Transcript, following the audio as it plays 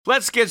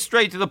Let's get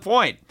straight to the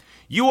point.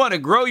 You want to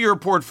grow your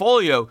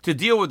portfolio to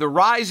deal with the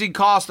rising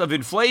cost of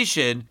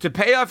inflation, to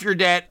pay off your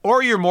debt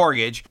or your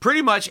mortgage,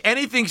 pretty much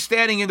anything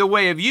standing in the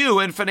way of you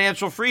and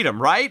financial freedom,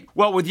 right?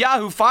 Well, with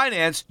Yahoo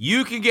Finance,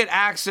 you can get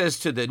access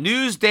to the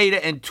news,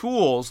 data, and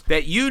tools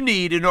that you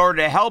need in order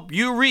to help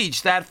you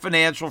reach that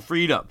financial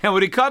freedom. And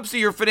when it comes to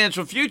your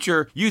financial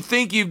future, you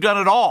think you've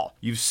done it all.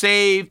 You've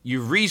saved,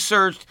 you've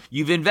researched,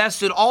 you've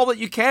invested all that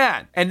you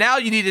can. And now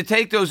you need to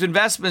take those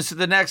investments to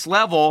the next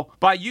level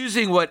by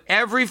using what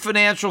every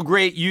financial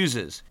great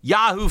uses.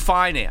 Yahoo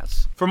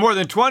Finance. For more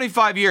than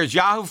 25 years,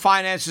 Yahoo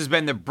Finance has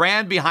been the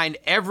brand behind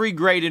every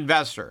great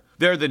investor.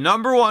 They're the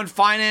 #1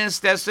 finance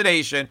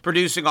destination,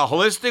 producing a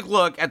holistic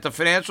look at the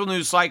financial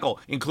news cycle,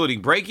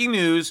 including breaking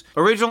news,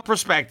 original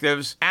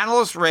perspectives,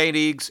 analyst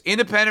ratings,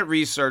 independent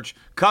research,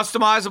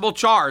 customizable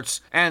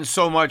charts, and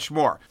so much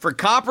more. For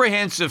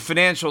comprehensive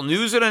financial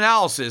news and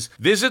analysis,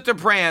 visit the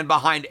brand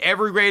behind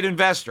every great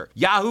investor,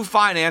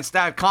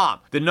 yahoofinance.com,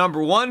 the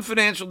 #1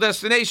 financial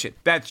destination.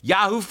 That's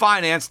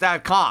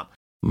yahoofinance.com.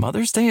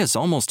 Mother's Day is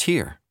almost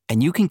here,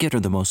 and you can get her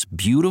the most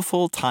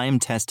beautiful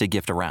time-tested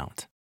gift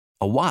around.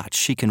 A watch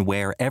she can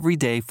wear every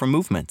day from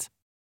Movement.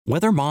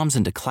 Whether mom's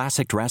into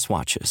classic dress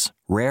watches,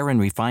 rare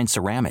and refined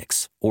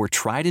ceramics, or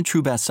tried and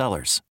true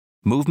bestsellers,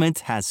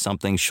 Movement has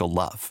something she'll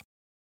love.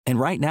 And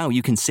right now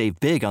you can save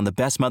big on the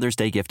best Mother's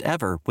Day gift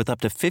ever with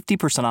up to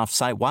 50% off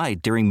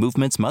site-wide during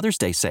Movement's Mother's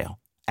Day sale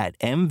at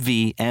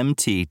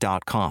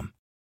mvmt.com.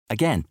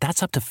 Again,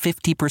 that's up to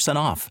 50%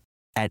 off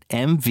at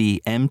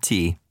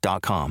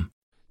mvmt.com.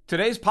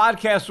 Today's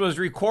podcast was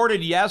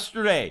recorded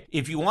yesterday.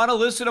 If you want to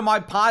listen to my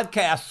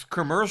podcasts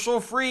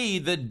commercial-free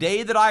the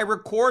day that I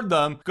record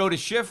them, go to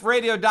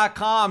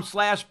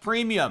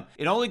shiftradio.com/premium.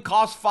 It only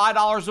costs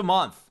 $5 a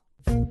month.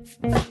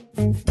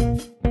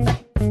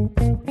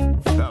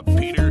 The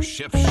Peter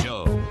Schiff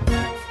Show.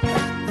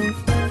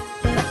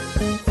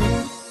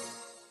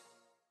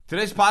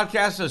 Today's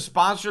podcast is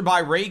sponsored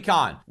by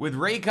Raycon. With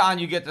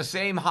Raycon, you get the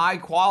same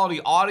high-quality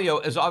audio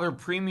as other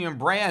premium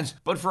brands,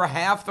 but for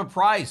half the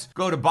price.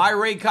 Go to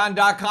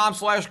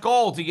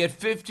buyraycon.com/gold to get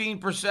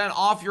 15%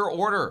 off your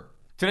order.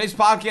 Today's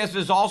podcast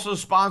is also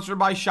sponsored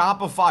by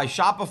Shopify.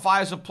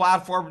 Shopify is a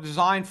platform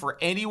designed for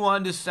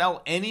anyone to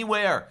sell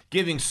anywhere,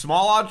 giving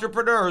small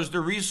entrepreneurs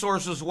the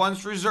resources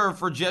once reserved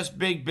for just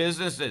big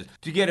businesses.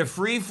 To get a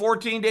free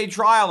 14-day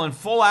trial and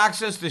full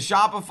access to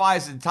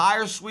Shopify's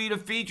entire suite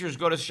of features,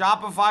 go to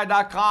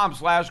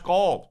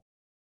shopify.com/gold.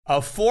 A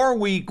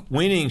 4-week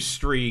winning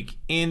streak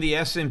in the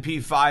S&P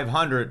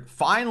 500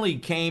 finally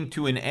came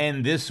to an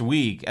end this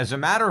week. As a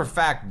matter of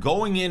fact,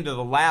 going into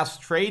the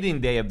last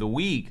trading day of the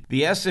week,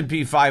 the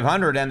S&P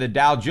 500 and the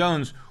Dow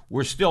Jones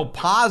were still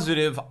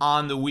positive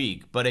on the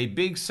week, but a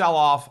big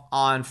sell-off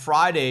on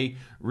Friday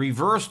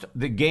reversed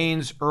the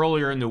gains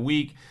earlier in the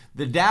week.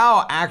 The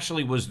Dow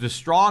actually was the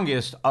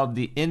strongest of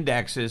the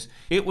indexes.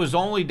 It was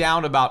only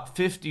down about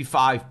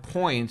 55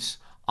 points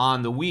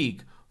on the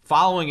week,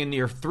 following a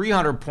near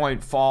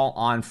 300-point fall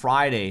on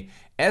Friday.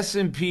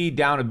 S&P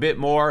down a bit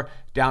more,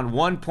 down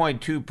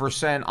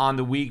 1.2% on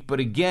the week. But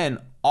again,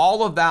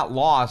 all of that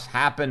loss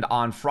happened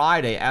on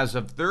Friday. As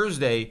of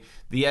Thursday,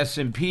 the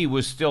S&P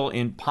was still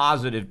in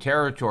positive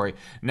territory.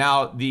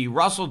 Now, the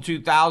Russell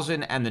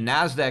 2000 and the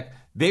NASDAQ,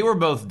 they were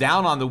both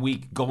down on the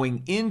week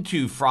going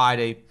into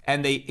Friday,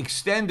 and they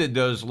extended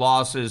those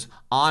losses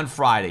on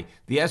Friday.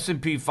 The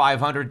S&P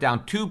 500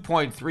 down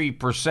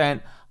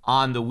 2.3%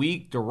 on the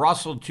week. The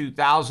Russell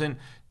 2000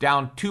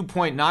 down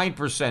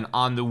 2.9%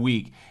 on the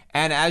week.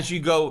 And as you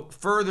go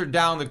further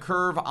down the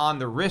curve on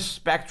the risk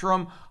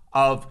spectrum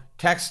of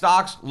tech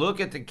stocks,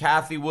 look at the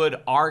Cathie Wood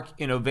ARK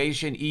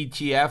Innovation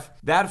ETF.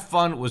 That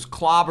fund was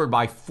clobbered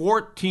by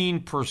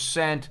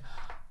 14%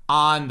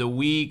 on the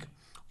week.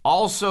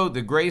 Also,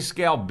 the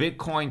Grayscale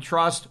Bitcoin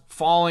Trust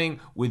falling,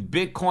 with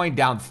Bitcoin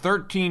down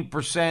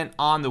 13%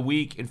 on the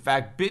week. In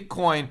fact,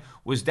 Bitcoin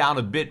was down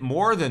a bit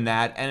more than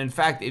that. And in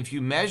fact, if you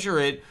measure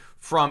it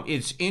from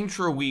its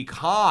intra-week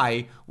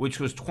high, which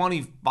was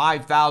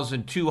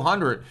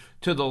 25,200,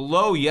 to the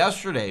low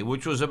yesterday,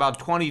 which was about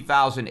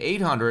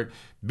 20,800,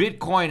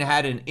 Bitcoin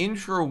had an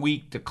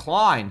intra-week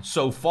decline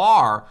so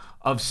far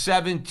of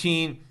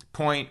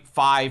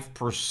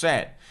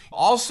 17.5%.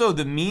 Also,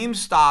 the meme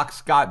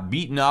stocks got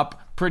beaten up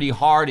pretty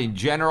hard in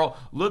general.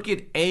 Look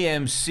at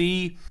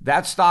AMC.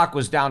 That stock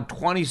was down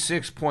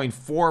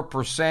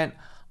 26.4%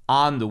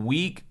 on the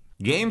week.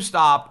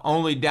 GameStop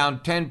only down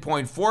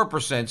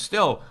 10.4%,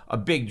 still a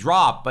big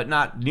drop, but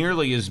not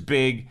nearly as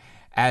big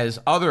as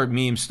other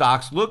meme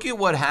stocks. Look at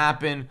what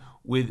happened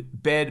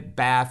with Bed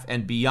Bath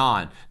 &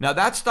 Beyond. Now,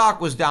 that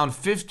stock was down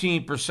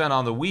 15%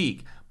 on the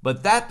week,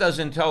 but that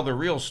doesn't tell the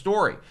real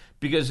story,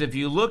 because if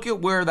you look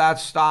at where that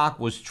stock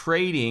was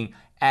trading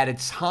at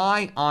its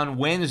high on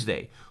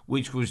Wednesday,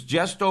 which was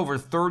just over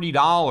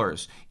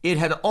 $30, it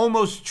had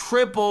almost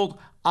tripled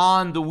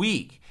on the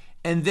week.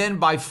 And then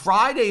by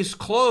Friday's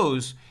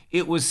close,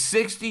 it was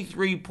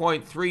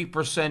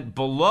 63.3%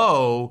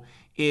 below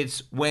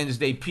its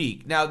Wednesday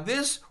peak. Now,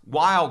 this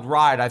wild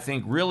ride, I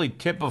think, really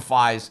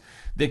typifies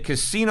the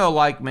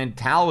casino-like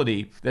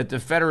mentality that the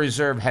Federal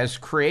Reserve has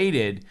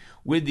created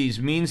with these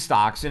meme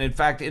stocks, and in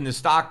fact in the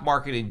stock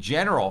market in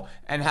general,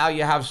 and how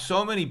you have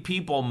so many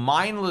people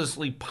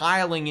mindlessly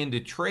piling into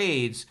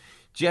trades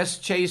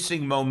just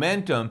chasing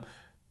momentum.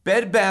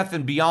 Bed Bath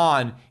 &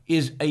 Beyond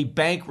is a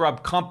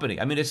bankrupt company.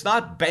 I mean, it's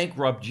not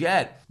bankrupt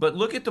yet, but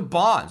look at the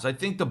bonds. I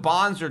think the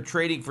bonds are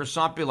trading for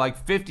something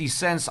like 50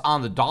 cents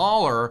on the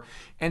dollar.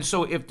 And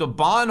so if the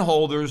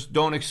bondholders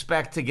don't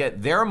expect to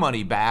get their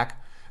money back,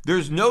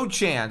 there's no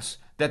chance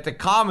that the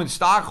common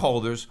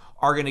stockholders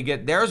are going to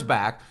get theirs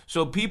back.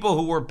 So people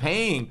who were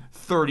paying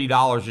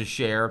 $30 a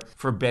share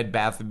for Bed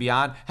Bath &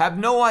 Beyond have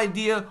no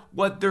idea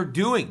what they're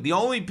doing. The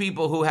only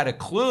people who had a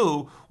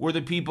clue were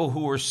the people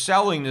who were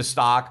selling the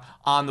stock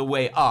on the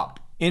way up.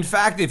 In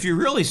fact, if you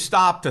really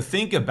stop to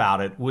think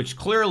about it, which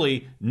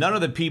clearly none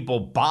of the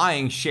people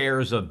buying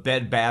shares of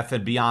Bed Bath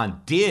 &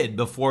 Beyond did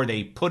before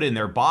they put in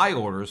their buy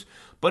orders,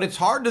 but it's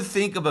hard to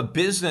think of a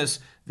business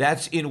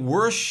that's in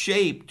worse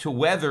shape to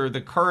weather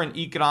the current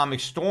economic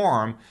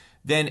storm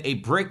than a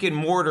brick and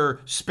mortar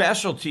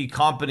specialty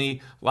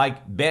company like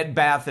Bed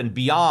Bath &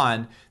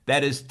 Beyond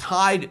that is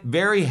tied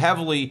very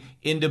heavily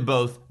into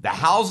both the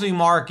housing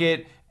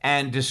market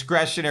and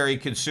discretionary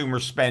consumer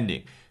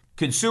spending.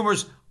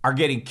 Consumers are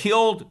getting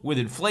killed with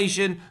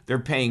inflation. They're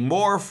paying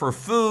more for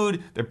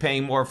food. They're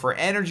paying more for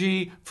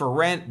energy, for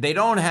rent. They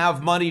don't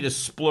have money to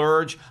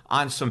splurge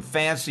on some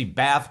fancy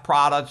bath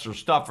products or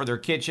stuff for their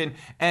kitchen.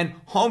 And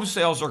home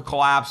sales are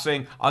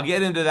collapsing. I'll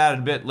get into that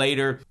a bit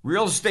later.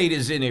 Real estate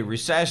is in a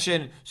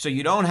recession, so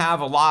you don't have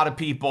a lot of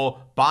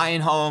people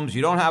buying homes.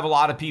 You don't have a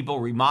lot of people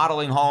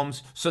remodeling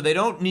homes, so they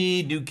don't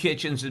need new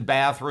kitchens and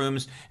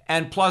bathrooms.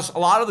 And plus, a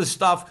lot of the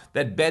stuff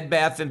that Bed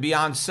Bath &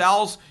 Beyond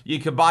sells, you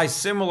could buy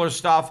similar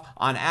stuff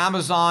on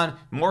Amazon,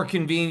 more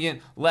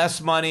convenient,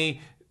 less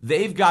money.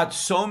 They've got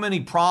so many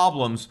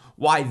problems.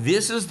 Why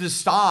this is the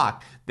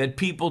stock that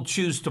people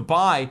choose to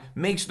buy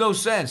makes no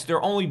sense.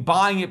 They're only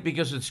buying it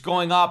because it's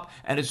going up,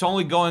 and it's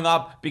only going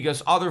up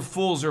because other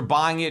fools are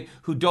buying it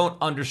who don't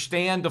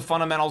understand the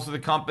fundamentals of the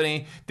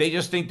company. They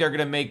just think they're going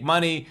to make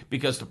money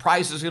because the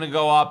price is going to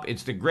go up.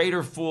 It's the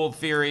greater fool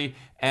theory.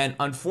 And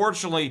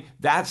unfortunately,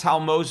 that's how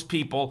most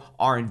people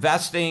are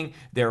investing.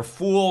 They're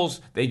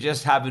fools. They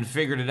just haven't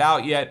figured it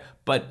out yet.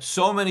 But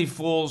so many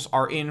fools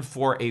are in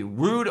for a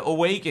rude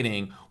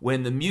awakening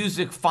when the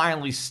music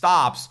finally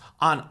stops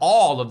on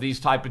all of these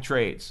type of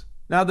trades.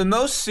 Now, the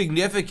most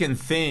significant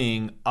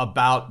thing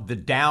about the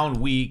down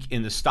week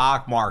in the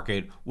stock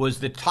market was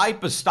the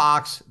type of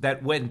stocks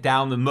that went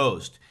down the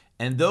most.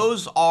 And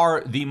those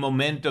are the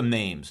momentum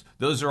names.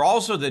 Those are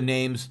also the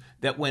names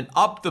that went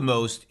up the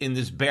most in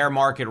this bear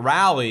market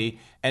rally.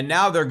 And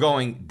now they're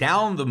going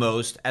down the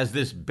most as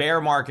this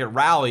bear market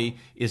rally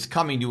is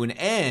coming to an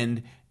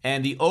end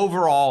and the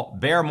overall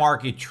bear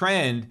market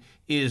trend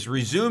is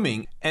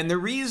resuming. And the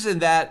reason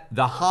that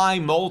the high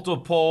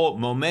multiple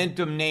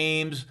momentum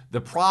names,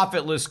 the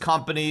profitless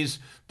companies,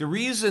 the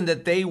reason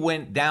that they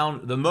went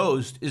down the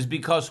most is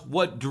because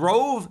what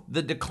drove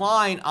the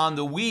decline on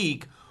the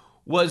week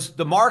was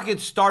the market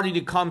starting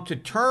to come to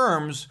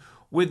terms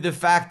with the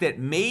fact that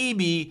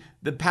maybe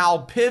the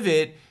Powell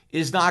pivot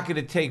is not going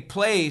to take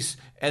place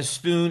as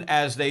soon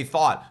as they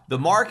thought. The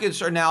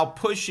markets are now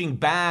pushing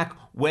back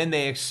when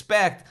they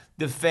expect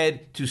the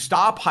Fed to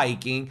stop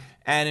hiking,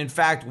 and in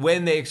fact,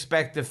 when they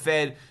expect the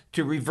Fed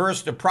to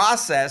reverse the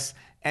process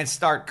and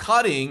start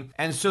cutting.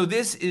 And so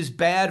this is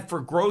bad for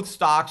growth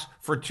stocks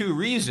for two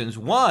reasons.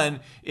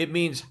 One, it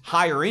means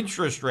higher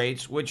interest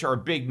rates, which are a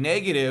big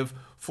negative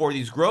for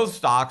these growth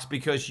stocks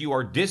because you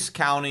are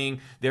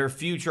discounting their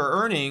future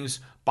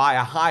earnings by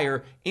a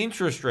higher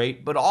interest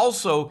rate. But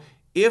also,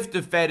 if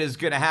the Fed is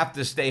going to have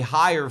to stay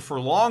higher for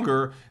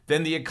longer,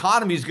 then the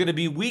economy is going to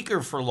be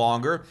weaker for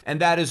longer.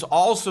 And that is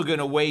also going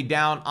to weigh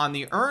down on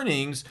the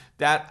earnings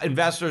that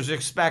investors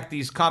expect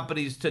these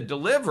companies to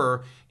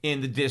deliver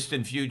in the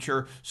distant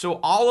future. So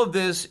all of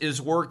this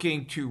is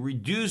working to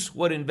reduce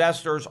what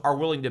investors are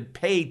willing to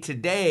pay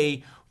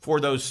today for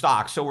those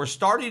stocks. So we're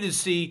starting to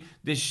see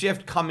this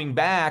shift coming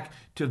back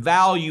to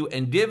value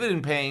and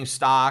dividend paying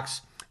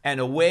stocks and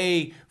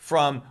away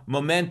from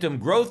momentum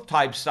growth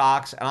type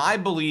stocks. And I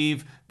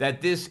believe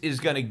that this is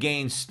going to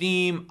gain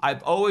steam.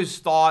 I've always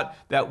thought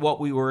that what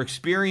we were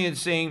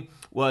experiencing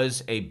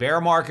was a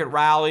bear market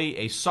rally,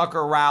 a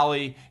sucker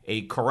rally,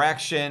 a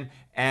correction.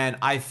 And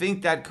I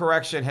think that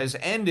correction has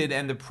ended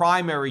and the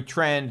primary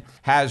trend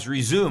has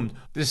resumed.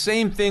 The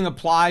same thing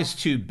applies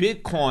to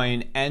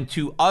Bitcoin and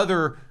to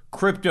other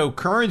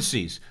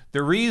cryptocurrencies.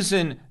 The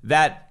reason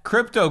that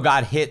crypto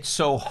got hit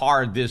so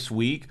hard this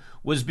week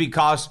was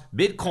because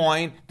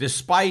Bitcoin,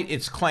 despite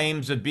its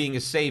claims of being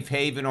a safe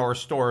haven or a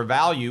store of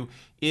value,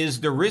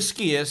 is the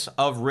riskiest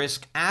of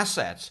risk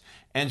assets.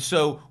 And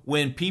so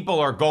when people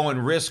are going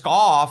risk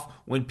off,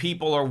 when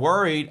people are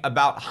worried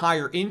about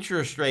higher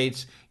interest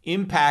rates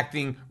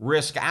impacting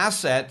risk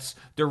assets,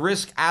 the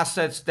risk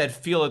assets that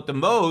feel it the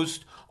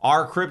most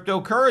are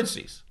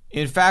cryptocurrencies.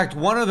 In fact,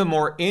 one of the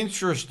more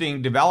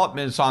interesting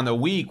developments on the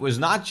week was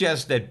not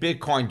just that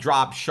Bitcoin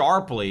dropped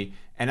sharply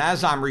And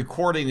as I'm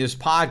recording this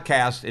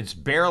podcast, it's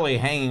barely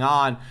hanging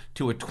on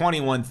to a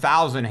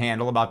 21,000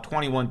 handle, about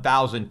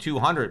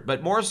 21,200.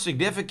 But more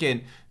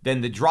significant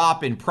than the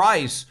drop in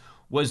price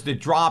was the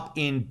drop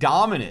in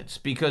dominance,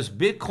 because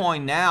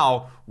Bitcoin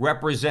now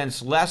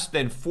represents less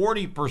than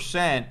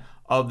 40%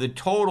 of the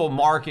total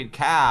market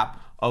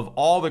cap of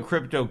all the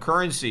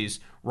cryptocurrencies.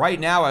 Right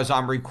now, as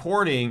I'm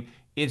recording,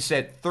 it's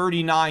at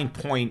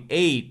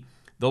 39.8.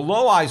 The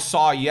low I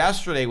saw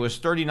yesterday was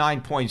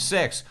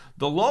 39.6.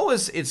 The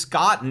lowest it's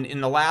gotten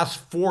in the last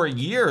 4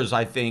 years,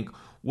 I think,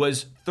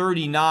 was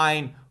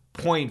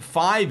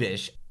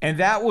 39.5-ish. And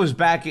that was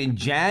back in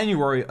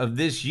January of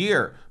this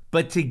year.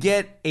 But to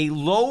get a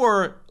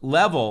lower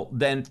level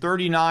than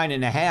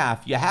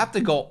 39.5, you have to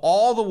go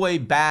all the way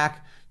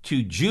back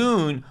to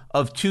June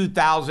of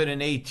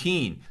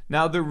 2018.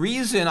 Now, the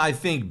reason I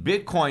think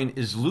Bitcoin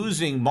is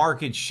losing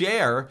market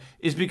share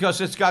is because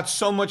it's got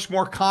so much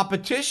more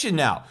competition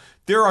now.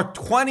 There are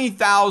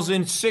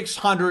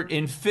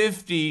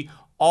 20,650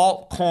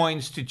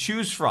 altcoins to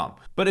choose from.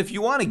 But if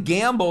you want to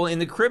gamble in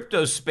the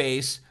crypto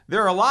space,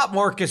 there are a lot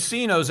more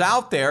casinos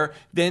out there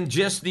than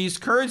just these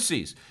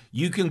currencies.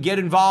 You can get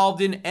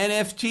involved in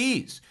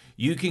NFTs.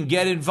 You can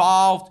get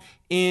involved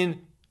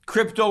in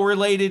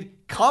crypto-related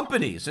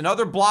companies and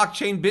other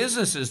blockchain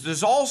businesses.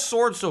 There's all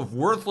sorts of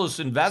worthless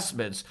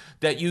investments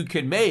that you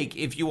can make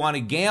if you want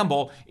to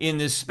gamble in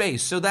this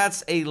space. So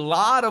that's a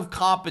lot of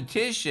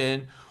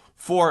competition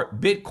for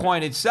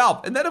Bitcoin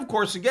itself. And then, of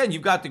course, again,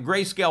 you've got the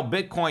Grayscale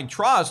Bitcoin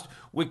Trust,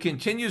 which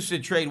continues to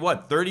trade,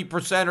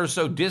 30% or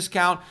so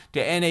discount to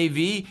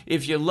NAV.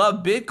 If you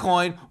love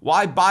Bitcoin,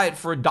 why buy it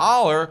for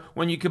 $1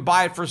 when you could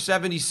buy it for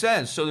 70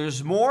 cents? So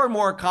there's more and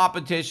more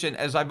competition.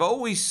 As I've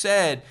always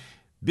said,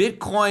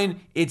 Bitcoin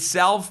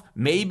itself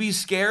may be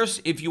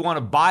scarce if you want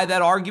to buy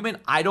that argument.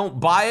 I don't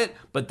buy it,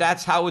 but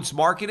that's how it's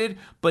marketed.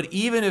 But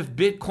even if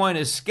Bitcoin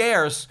is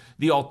scarce,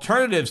 the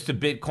alternatives to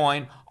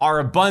Bitcoin are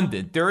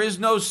abundant. There is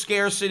no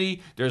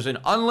scarcity. There's an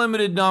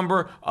unlimited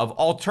number of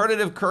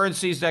alternative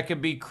currencies that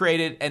can be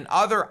created and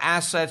other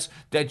assets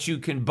that you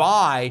can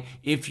buy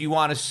if you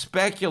want to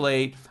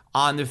speculate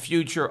on the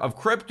future of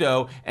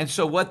crypto. And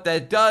so what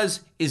that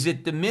does is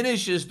it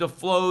diminishes the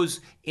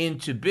flows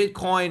into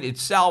Bitcoin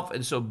itself.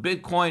 And so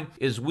Bitcoin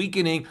is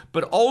weakening.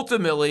 But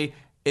ultimately,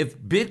 if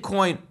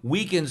Bitcoin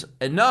weakens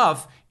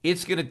enough,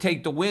 it's going to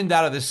take the wind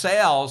out of the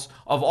sails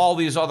of all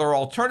these other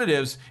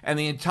alternatives, and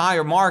the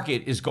entire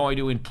market is going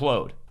to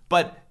implode.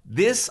 But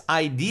this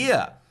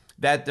idea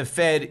that the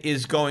Fed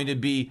is going to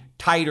be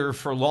tighter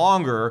for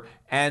longer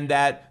and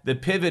that the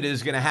pivot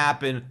is going to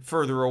happen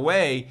further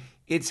away,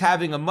 it's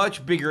having a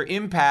much bigger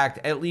impact,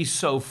 at least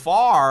so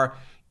far,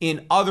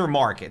 in other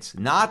markets,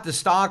 not the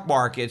stock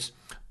markets,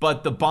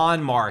 but the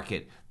bond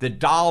market, the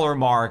dollar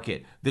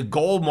market, the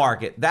gold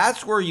market.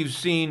 That's where you've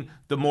seen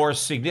the more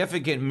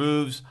significant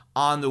moves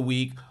on the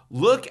week.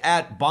 Look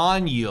at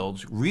bond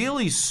yields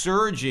really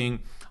surging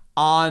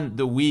on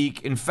the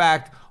week. In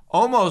fact,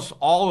 almost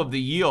all of the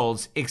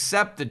yields,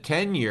 except the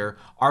 10-year,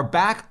 are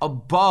back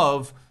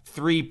above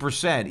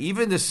 3%.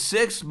 Even the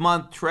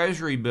 6-month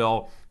Treasury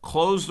bill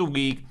closed the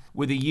week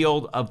with a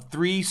yield of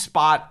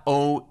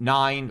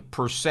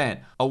 3.09%.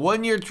 A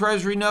 1-year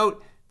Treasury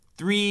note,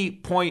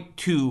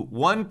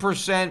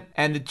 3.21%,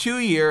 and the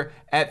 2-year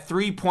at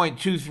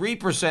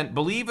 3.23%.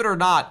 Believe it or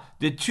not,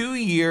 the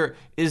 2-year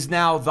is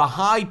now the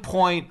high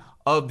point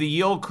of the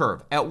yield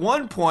curve. At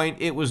one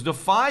point, it was the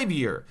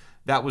 5-year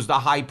that was the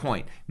high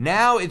point.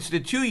 Now it's the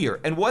 2-year.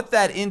 And what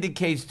that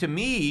indicates to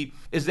me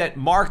is that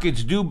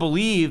markets do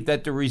believe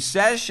that the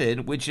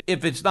recession, which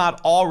if it's not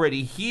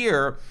already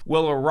here,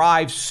 will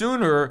arrive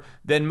sooner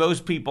than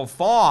most people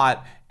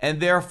thought.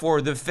 And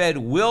therefore, the Fed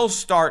will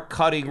start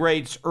cutting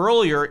rates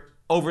earlier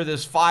over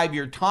this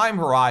 5-year time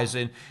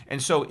horizon.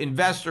 And so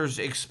investors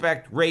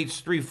expect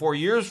rates 3-4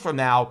 years from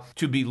now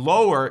to be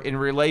lower in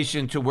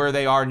relation to where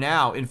they are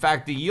now. In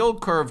fact, the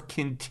yield curve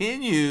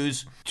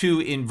continues to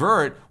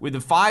invert, with the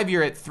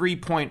 5-year at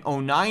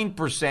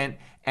 3.09%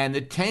 and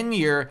the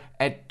 10-year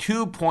at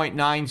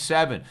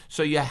 2.97.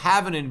 So you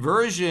have an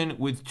inversion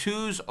with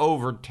 2s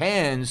over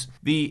 10s.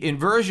 The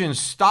inversion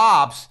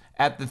stops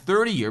at the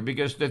 30-year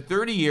because the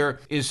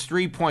 30-year is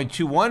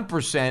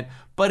 3.21%,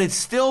 but it's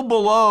still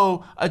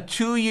below a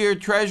 2-year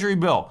Treasury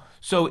bill.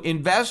 So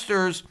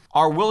investors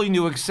are willing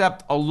to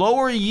accept a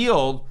lower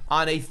yield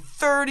on a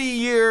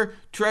 30-year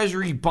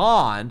Treasury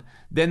bond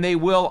than they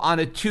will on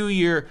a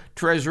 2-year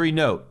Treasury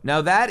note.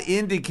 Now that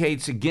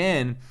indicates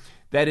again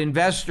that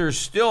investors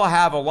still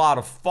have a lot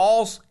of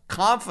false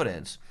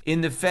confidence in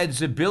the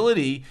Fed's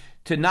ability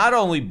to not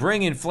only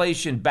bring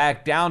inflation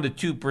back down to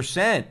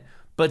 2%,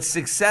 but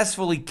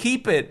successfully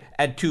keep it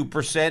at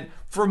 2%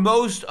 for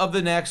most of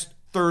the next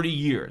 30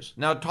 years.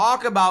 Now,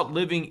 talk about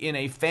living in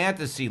a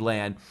fantasy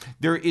land.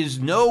 There is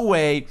no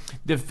way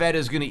the Fed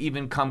is going to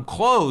even come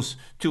close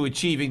to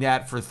achieving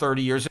that for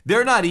 30 years.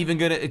 They're not even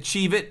going to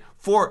achieve it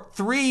for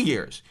 3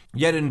 years.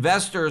 Yet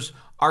investors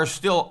are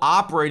still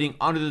operating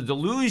under the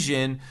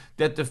delusion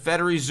that the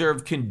Federal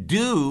Reserve can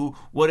do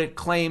what it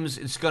claims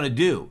it's going to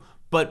do.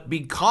 But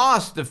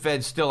because the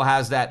Fed still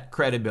has that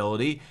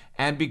credibility,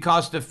 and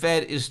because the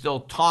Fed is still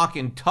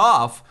talking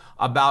tough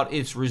about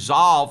its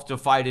resolve to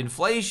fight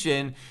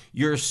inflation,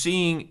 you're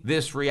seeing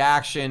this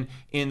reaction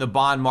in the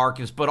bond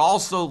markets. But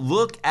also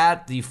look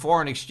at the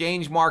foreign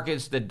exchange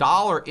markets. The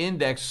dollar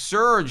index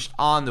surged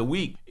on the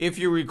week. If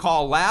you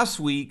recall last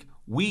week,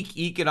 weak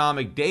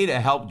economic data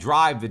helped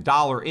drive the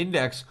dollar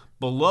index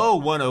below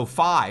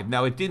 105.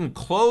 Now, it didn't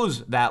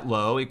close that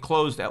low. It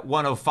closed at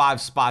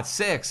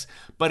 105.6,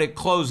 but it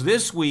closed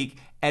this week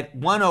at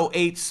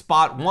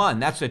 108.1.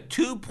 That's a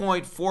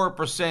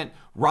 2.4%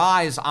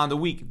 rise on the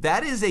week.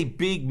 That is a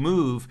big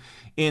move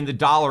in the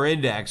dollar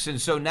index.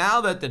 And so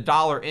now that the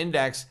dollar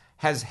index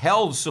has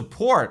held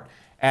support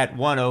at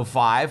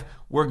 105,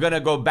 we're going to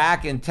go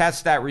back and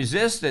test that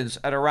resistance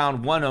at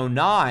around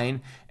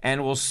 109,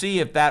 and we'll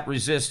see if that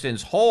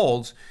resistance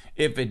holds.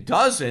 If it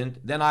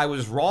doesn't, then I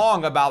was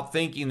wrong about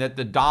thinking that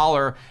the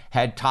dollar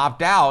had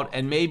topped out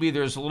and maybe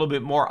there's a little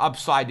bit more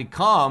upside to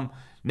come.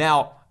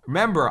 Now,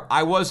 remember,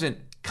 I wasn't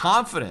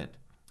confident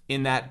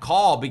in that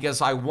call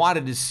because I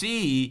wanted to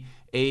see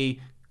a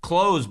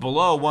close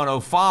below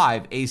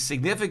 105, a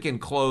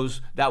significant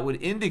close that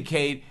would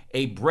indicate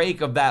a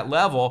break of that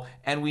level,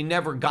 and we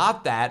never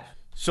got that.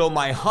 So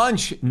my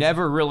hunch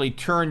never really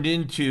turned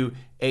into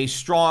a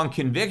strong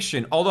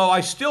conviction, although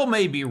I still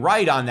may be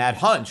right on that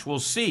hunch. We'll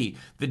see.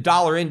 The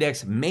dollar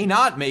index may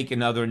not make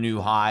another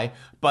new high,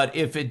 but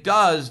if it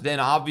does, then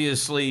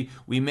obviously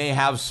we may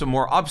have some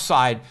more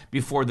upside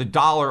before the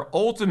dollar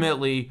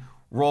ultimately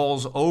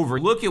rolls over.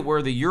 Look at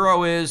where the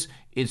euro is.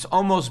 It's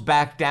almost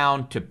back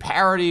down to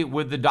parity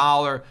with the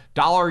dollar.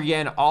 Dollar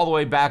yen all the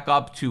way back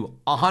up to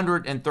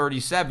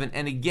 137.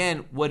 And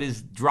again, what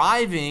is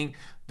driving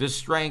the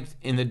strength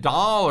in the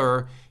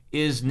dollar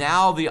is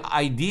now the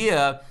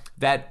idea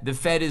that the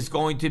Fed is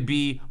going to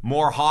be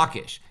more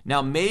hawkish.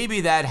 Now,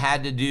 maybe that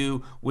had to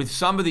do with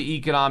some of the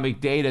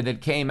economic data that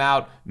came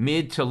out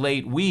mid to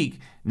late week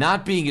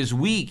not being as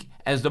weak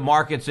as the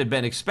markets had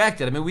been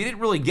expected. I mean, we didn't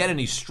really get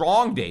any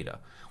strong data.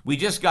 We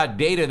just got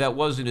data that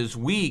wasn't as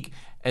weak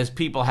as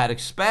people had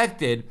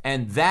expected,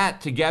 and that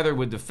together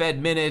with the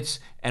Fed minutes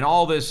and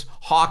all this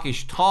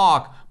hawkish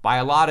talk by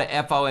a lot of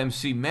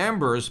FOMC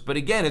members, but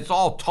again, it's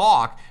all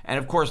talk, and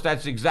of course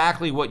that's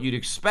exactly what you'd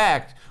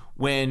expect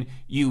when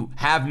you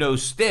have no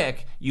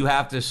stick. You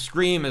have to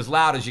scream as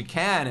loud as you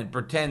can and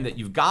pretend that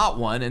you've got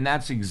one, and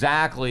that's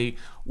exactly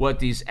what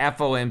these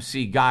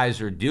FOMC guys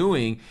are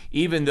doing.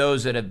 Even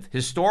those that have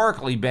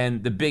historically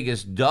been the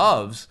biggest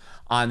doves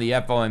on the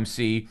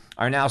FOMC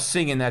are now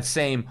singing that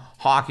same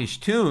hawkish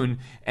tune,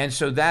 and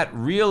so that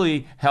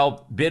really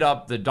helped bid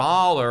up the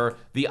dollar.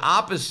 The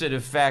opposite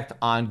effect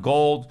on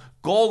gold.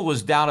 Gold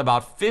was down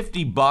about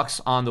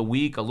 $50 on the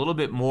week, a little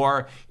bit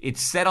more. It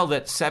settled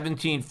at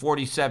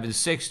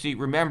 $1747.60.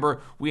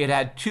 Remember, we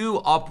had 2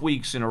 up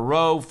weeks in a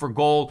row for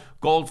gold.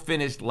 Gold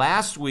finished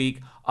last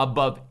week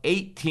above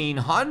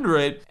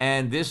 1,800,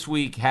 and this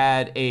week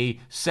had a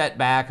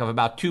setback of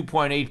about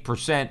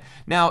 2.8%.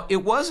 Now,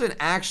 it wasn't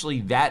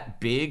actually that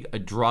big a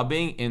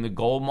drubbing in the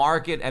gold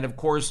market, and of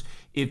course,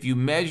 if you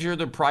measure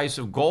the price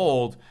of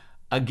gold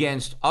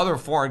against other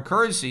foreign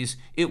currencies,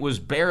 it was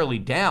barely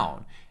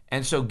down.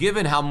 And so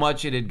given how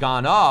much it had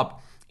gone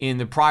up in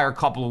the prior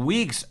couple of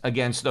weeks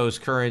against those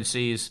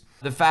currencies,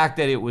 the fact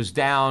that it was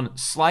down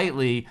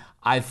slightly,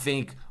 I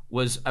think,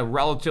 was a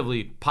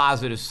relatively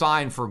positive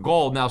sign for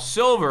gold. Now,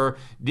 silver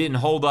didn't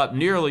hold up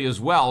nearly as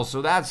well,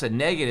 so that's a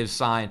negative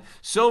sign.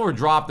 Silver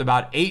dropped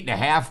about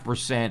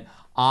 8.5%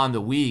 on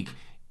the week.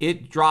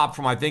 It dropped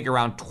from, I think,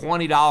 around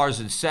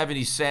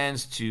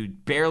 $20.70 to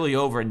barely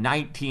over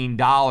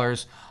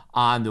 $19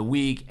 on the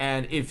week.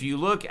 And if you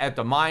look at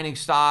the mining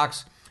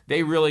stocks,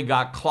 they really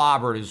got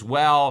clobbered as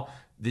well.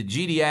 The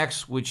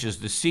GDX, which is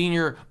the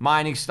senior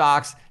mining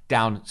stocks,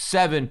 down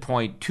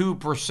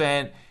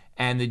 7.2%.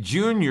 And the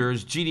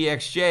juniors,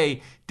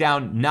 GDXJ,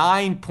 down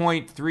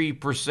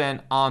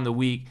 9.3% on the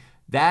week.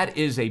 That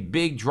is a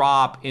big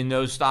drop in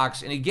those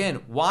stocks. And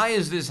again, why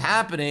is this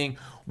happening?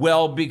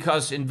 Well,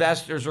 because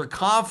investors are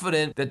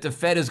confident that the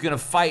Fed is going to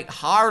fight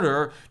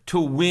harder to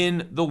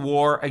win the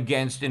war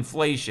against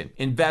inflation.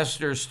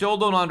 Investors still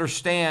don't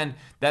understand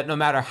that no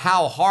matter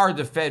how hard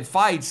the Fed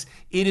fights,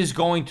 it is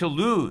going to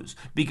lose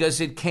because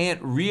it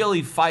can't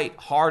really fight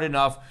hard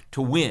enough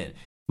to win.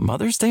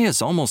 Mother's Day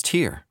is almost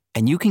here,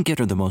 and you can get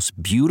her the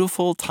most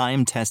beautiful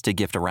time-tested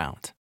gift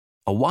around.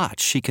 A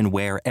watch she can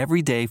wear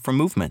every day from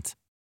Movement.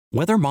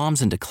 Whether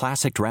mom's into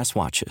classic dress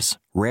watches,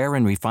 rare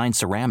and refined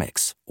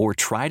ceramics, or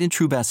tried and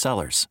true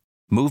bestsellers,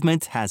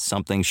 Movement has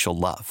something she'll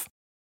love.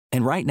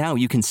 And right now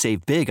you can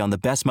save big on the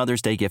best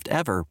Mother's Day gift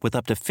ever with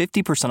up to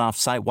 50% off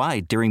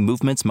site-wide during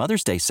Movement's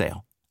Mother's Day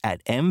sale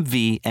at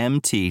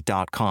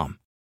MVMT.com.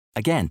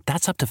 Again,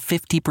 that's up to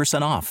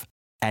 50% off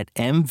at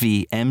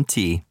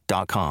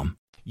MVMT.com.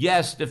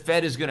 Yes, the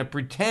Fed is going to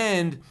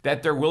pretend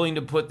that they're willing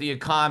to put the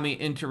economy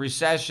into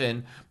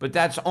recession, but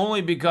that's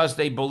only because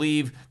they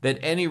believe that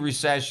any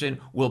recession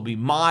will be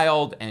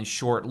mild and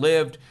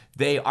short-lived.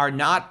 They are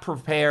not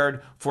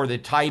prepared for the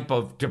type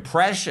of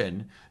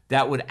depression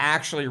that would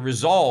actually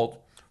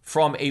result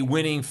from a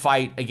winning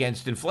fight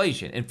against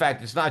inflation. In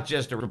fact, it's not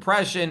just a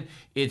depression,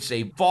 it's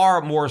a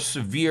far more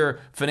severe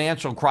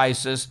financial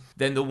crisis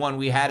than the one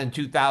we had in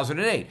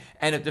 2008.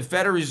 And if the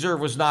Federal Reserve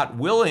was not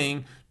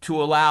willing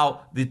to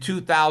allow the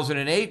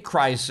 2008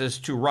 crisis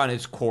to run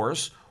its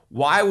course,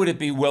 why would it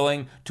be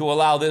willing to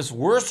allow this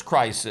worst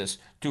crisis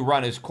to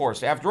run its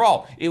course? After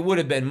all, it would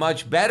have been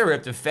much better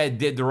if the Fed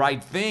did the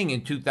right thing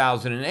in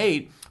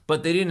 2008,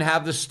 but they didn't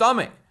have the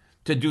stomach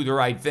to do the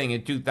right thing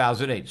in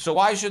 2008. So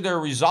why should their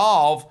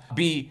resolve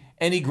be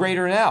any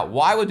greater now?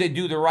 Why would they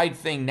do the right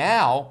thing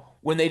now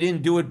when they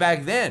didn't do it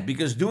back then?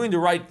 Because doing the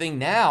right thing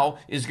now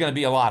is going to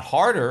be a lot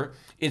harder.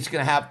 It's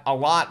going to have a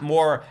lot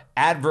more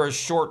adverse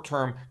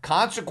short-term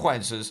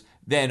consequences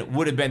than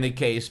would have been the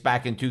case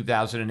back in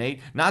 2008.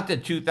 Not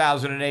that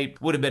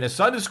 2008 would have been a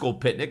Sunday school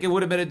picnic. It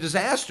would have been a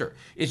disaster.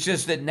 It's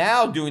just that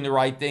now doing the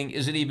right thing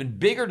is an even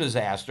bigger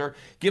disaster,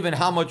 given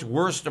how much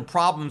worse the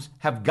problems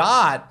have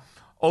got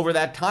over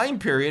that time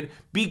period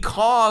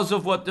because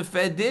of what the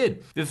Fed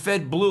did. The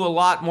Fed blew a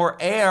lot more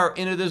air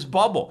into this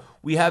bubble.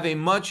 We have a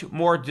much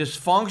more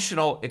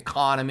dysfunctional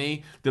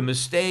economy. The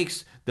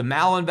mistakes, the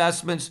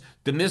malinvestments,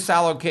 the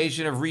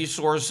misallocation of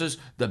resources,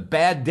 the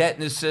bad debt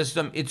in the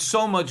system, it's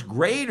so much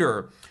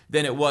greater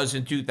than it was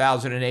in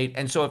 2008.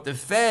 And so if the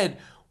Fed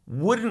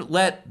wouldn't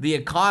let the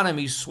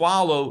economy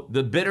swallow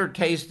the bitter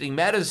tasting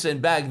medicine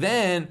back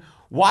then,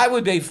 why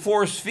would they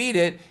force feed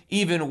it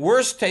even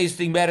worse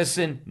tasting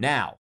medicine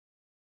now?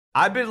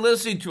 I've been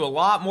listening to a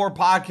lot more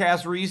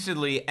podcasts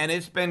recently, and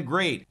it's been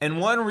great. And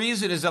one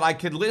reason is that I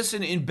could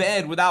listen in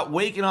bed without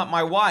waking up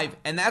my wife,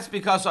 and that's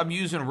because I'm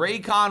using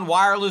Raycon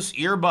wireless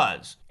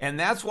earbuds. And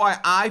that's why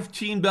I've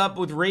teamed up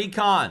with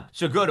Raycon.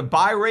 So go to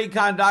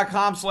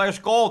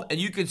buyraycon.com/gold and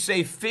you can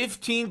save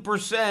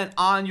 15%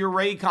 on your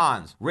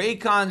Raycons.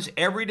 Raycon's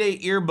everyday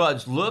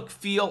earbuds look,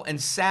 feel,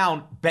 and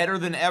sound better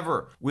than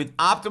ever. With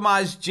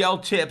optimized gel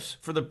tips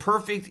for the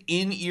perfect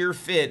in-ear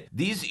fit,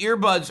 these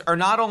earbuds are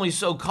not only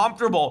so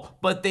comfortable,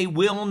 but they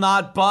will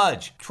not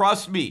budge.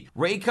 Trust me,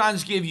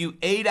 Raycons give you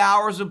 8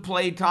 hours of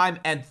playtime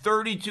and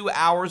 32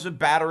 hours of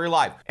battery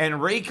life.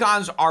 And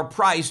Raycons are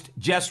priced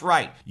just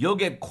right. You'll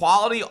get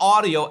quality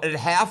audio at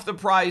half the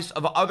price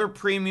of other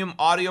premium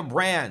audio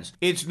brands.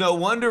 It's no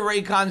wonder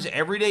Raycon's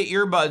everyday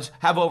earbuds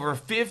have over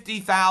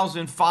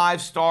 50,000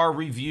 five-star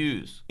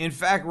reviews. In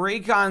fact,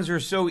 Raycons are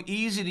so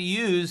easy to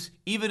use,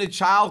 even a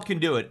child can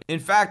do it. In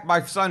fact,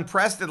 my son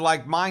Preston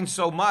liked mine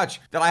so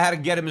much that I had to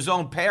get him his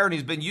own pair, and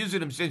he's been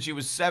using them since he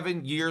was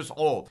 7 years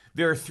old.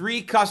 There are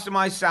 3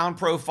 customized sound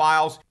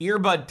profiles,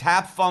 earbud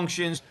tap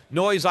functions,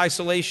 noise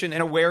isolation,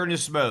 and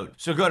awareness mode.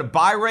 So go to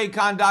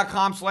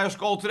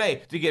buyraycon.com/gold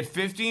today to get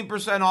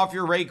 15% off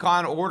your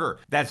Raycon order.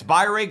 That's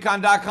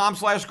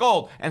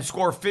buyraycon.com/gold and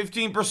score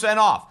 15%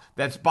 off.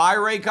 That's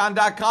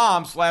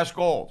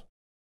buyraycon.com/gold.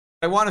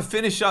 I want to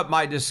finish up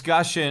my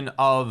discussion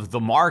of the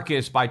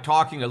markets by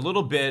talking a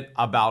little bit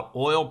about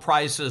oil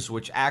prices,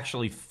 which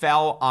actually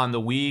fell on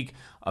the week.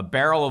 A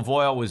barrel of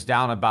oil was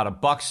down about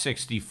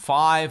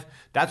 $1.65.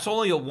 That's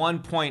only a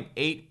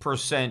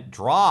 1.8%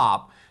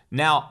 drop.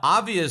 Now,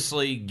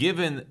 obviously,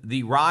 given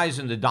the rise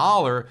in the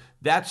dollar,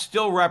 that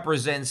still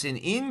represents an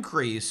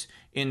increase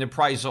in the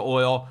price of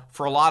oil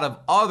for a lot of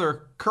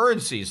other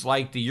currencies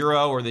like the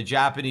euro or the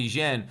Japanese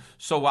yen.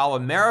 So while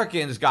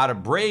Americans got a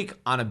break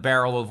on a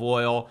barrel of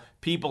oil,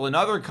 people in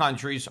other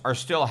countries are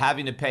still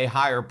having to pay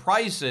higher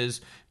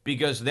prices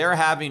because they're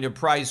having to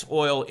price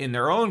oil in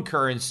their own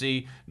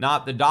currency,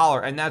 not the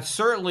dollar. And that's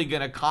certainly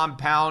going to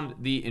compound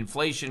the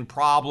inflation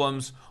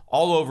problems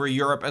all over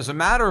Europe. As a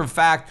matter of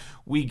fact,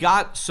 we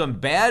got some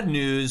bad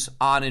news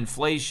on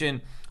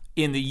inflation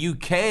in the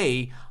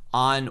UK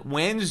on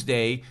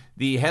Wednesday.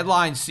 The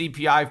headline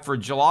CPI for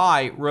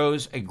July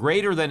rose a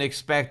greater than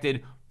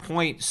expected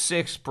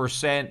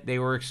 0.6%. They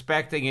were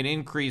expecting an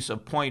increase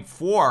of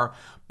 0.4%,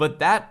 but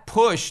that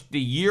pushed the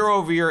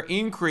year-over-year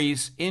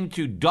increase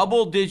into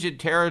double-digit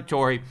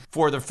territory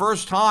for the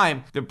first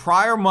time. The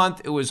prior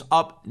month, it was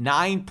up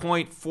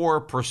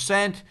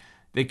 9.4%.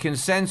 The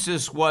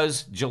consensus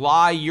was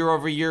July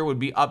year-over-year would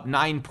be up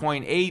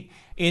 9.8%.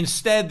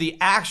 Instead, the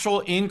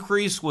actual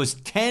increase was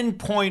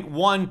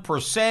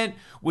 10.1%,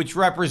 which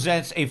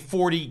represents a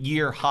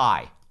 40-year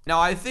high. Now,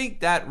 I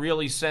think that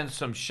really sent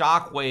some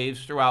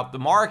shockwaves throughout the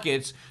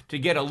markets to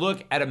get a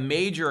look at a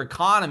major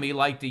economy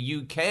like the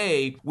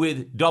UK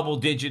with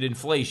double-digit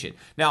inflation.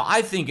 Now,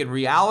 I think in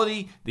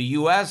reality, the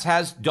US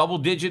has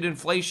double-digit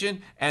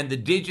inflation, and the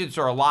digits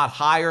are a lot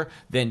higher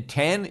than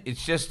 10.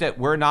 It's just that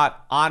we're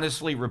not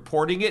honestly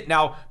reporting it.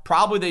 Now,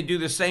 probably they do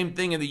the same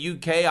thing in the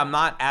UK. I'm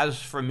not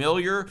as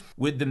familiar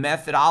with the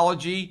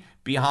methodology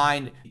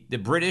behind the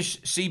British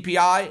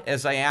CPI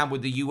as I am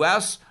with the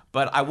US,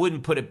 but I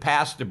wouldn't put it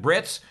past the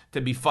Brits to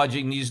be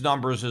fudging these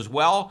numbers as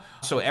well.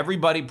 So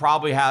everybody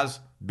probably has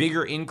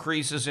bigger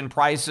increases in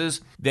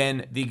prices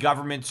than the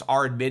governments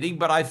are admitting.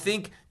 But I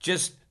think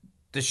just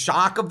the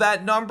shock of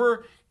that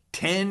number,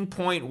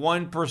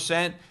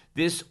 10.1%,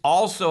 this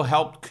also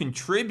helped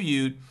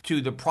contribute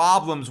to the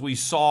problems we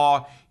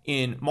saw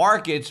in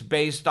markets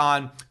based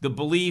on the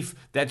belief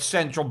that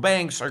central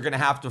banks are going to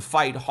have to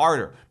fight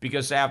harder.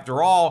 Because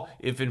after all,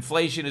 if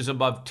inflation is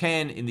above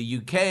 10 in the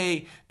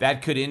UK,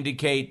 that could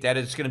indicate that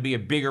it's going to be a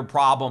bigger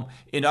problem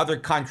in other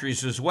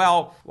countries as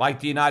well, like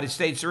the United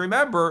States. And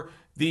remember,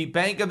 the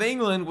Bank of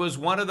England was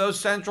one of those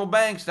central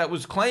banks that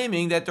was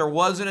claiming that there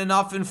wasn't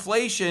enough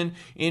inflation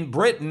in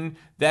Britain,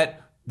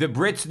 that the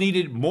Brits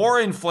needed more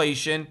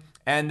inflation,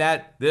 and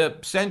that the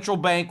central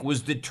bank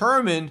was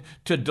determined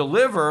to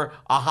deliver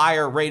a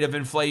higher rate of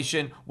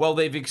inflation. Well,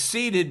 they've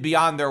exceeded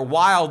beyond their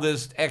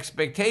wildest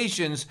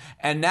expectations,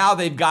 and now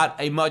they've got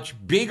a much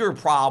bigger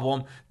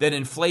problem than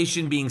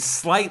inflation being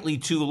slightly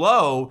too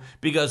low,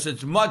 because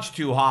it's much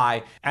too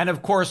high. And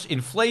of course,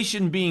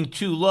 inflation being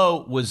too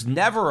low was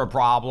never a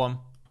problem.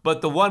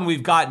 But the one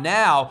we've got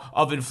now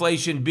of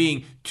inflation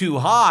being too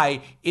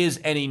high is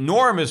an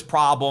enormous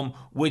problem,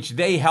 which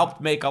they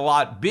helped make a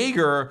lot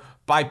bigger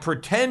by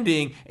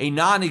pretending a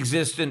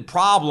non-existent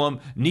problem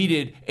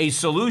needed a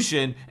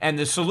solution. And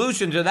the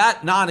solution to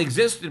that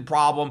non-existent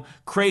problem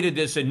created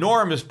this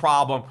enormous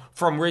problem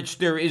from which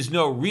there is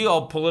no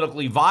real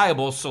politically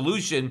viable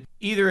solution,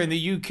 either in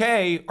the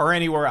UK or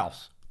anywhere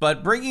else.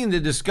 But bringing the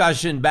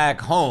discussion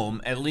back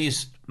home, at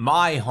least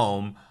my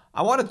home,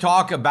 I want to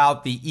talk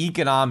about the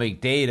economic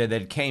data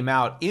that came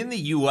out in the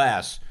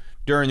U.S.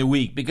 during the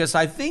week, because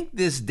I think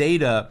this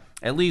data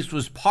at least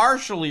was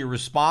partially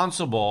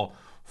responsible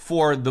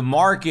for the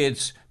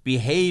markets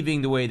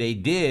behaving the way they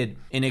did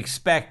in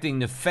expecting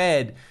the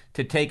Fed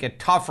to take a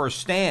tougher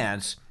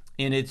stance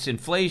in its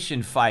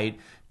inflation fight,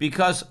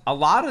 because a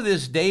lot of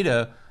this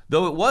data,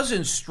 though it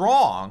wasn't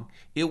strong,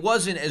 it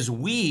wasn't as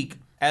weak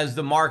as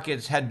the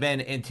markets had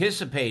been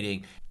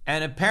anticipating.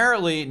 And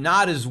apparently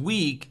not as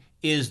weak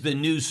is the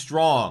new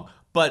strong.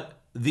 But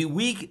the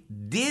week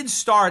did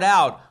start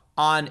out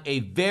on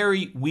a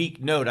very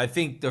weak note. I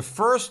think the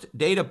first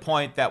data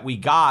point that we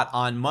got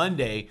on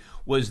Monday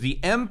was the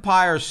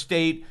Empire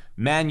State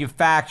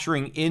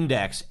Manufacturing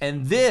Index,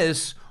 and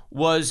this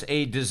was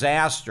a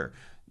disaster.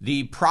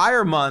 The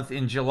prior month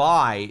in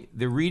July,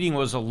 the reading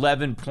was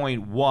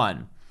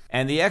 11.1,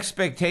 and the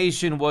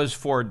expectation was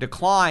for a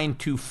decline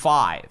to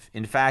 5.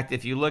 In fact,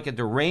 if you look at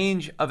the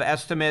range of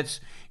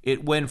estimates,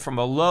 it went from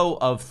a low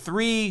of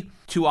 3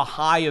 to a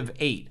high of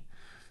 8.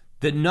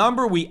 The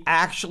number we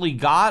actually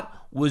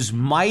got was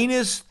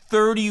minus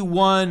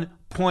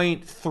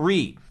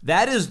 31.3.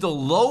 That is the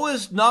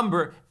lowest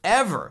number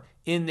ever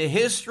in the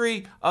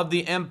history of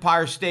the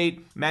Empire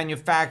State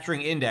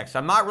Manufacturing Index.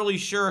 I'm not really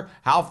sure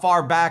how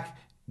far back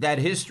that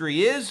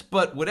history is,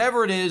 but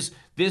whatever it is,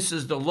 this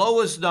is the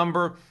lowest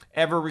number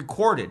ever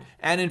recorded.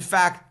 And in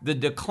fact, the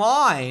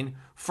decline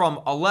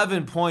from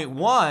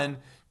 11.1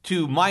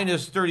 to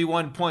minus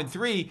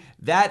 31.3,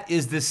 that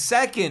is the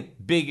second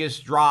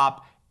biggest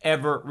drop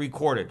ever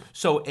recorded.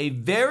 So a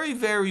very,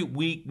 very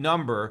weak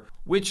number,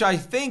 which I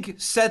think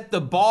set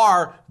the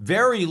bar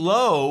very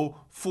low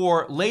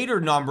for later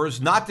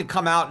numbers not to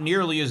come out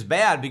nearly as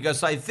bad,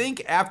 because I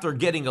think after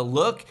getting a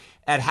look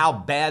at how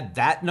bad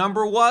that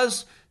number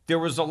was, there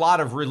was a lot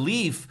of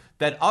relief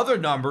that other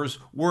numbers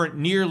weren't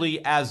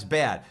nearly as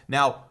bad.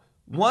 Now,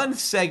 one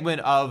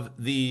segment of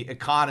the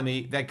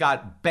economy that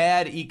got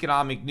bad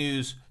economic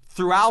news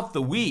throughout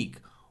the week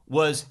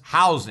was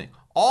housing.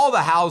 All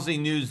the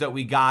housing news that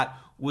we got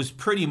was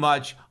pretty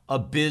much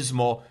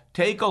abysmal.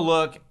 Take a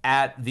look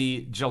at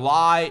the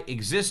July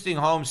existing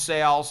home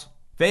sales.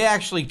 They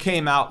actually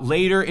came out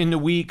later in the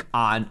week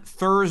on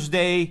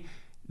Thursday.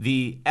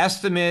 The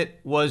estimate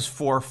was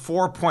for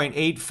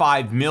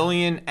 4.85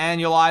 million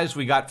annualized.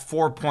 We got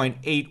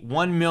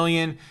 4.81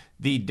 million.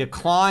 The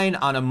decline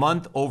on a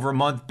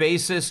month-over-month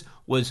basis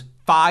was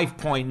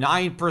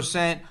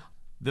 5.9%.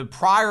 The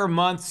prior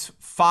month's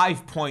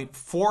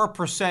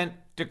 5.4%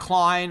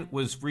 decline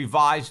was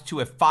revised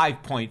to a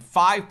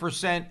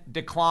 5.5%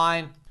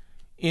 decline.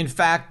 In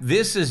fact,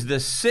 this is the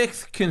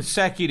 6th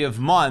consecutive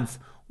month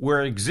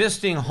where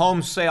existing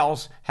home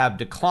sales have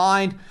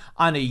declined.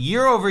 On a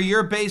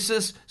year-over-year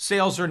basis,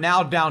 sales are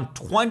now down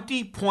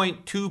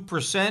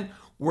 20.2%.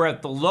 We're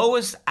at the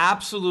lowest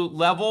absolute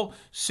level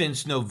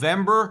since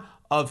November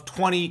of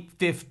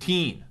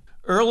 2015.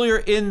 Earlier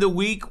in the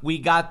week, we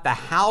got the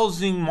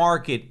housing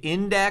market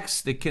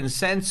index. The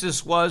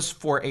consensus was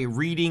for a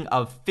reading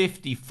of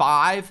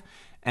 55,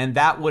 and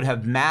that would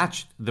have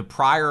matched the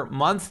prior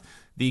month.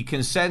 The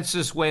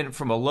consensus went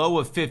from a low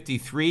of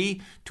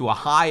 53 to a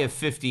high of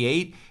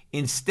 58.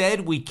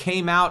 Instead, we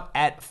came out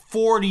at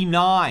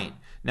 49.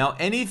 Now,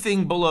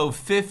 anything below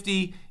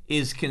 50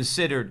 is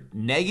considered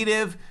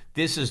negative.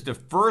 This is the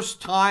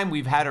first time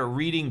we've had a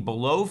reading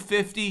below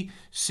 50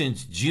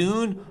 since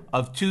June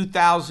of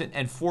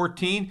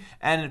 2014.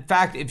 And in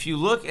fact, if you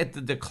look at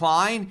the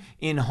decline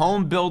in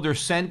home builder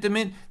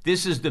sentiment,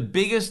 this is the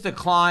biggest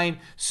decline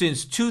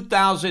since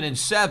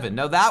 2007.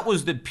 Now, that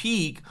was the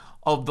peak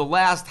of the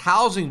last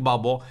housing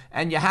bubble,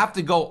 and you have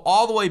to go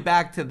all the way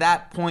back to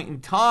that point in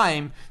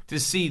time to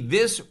see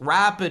this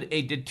rapid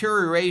a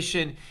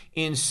deterioration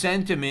in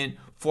sentiment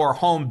for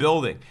home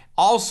building.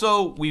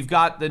 Also, we've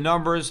got the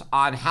numbers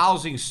on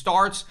housing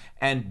starts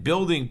and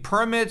building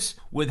permits,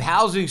 with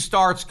housing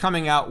starts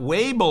coming out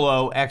way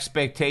below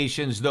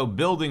expectations, though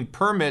building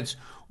permits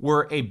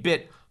were a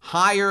bit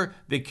higher.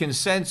 The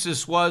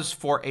consensus was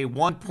for a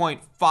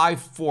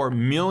 1.54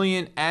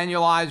 million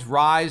annualized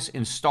rise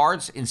in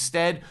starts.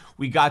 Instead,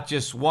 we got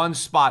just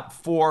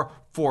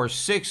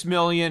 1.446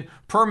 million.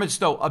 Permits,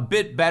 though, a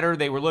bit better.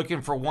 They were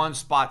looking for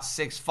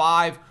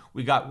 1.65.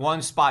 We got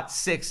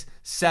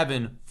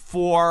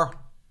 1.674.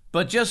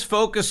 But just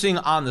focusing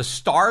on the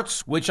starts,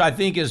 which I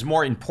think is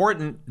more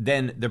important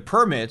than the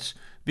permits,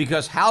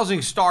 because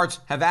housing starts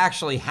have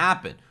actually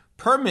happened.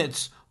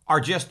 Permits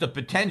are just a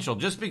potential.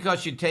 Just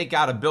because you take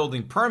out a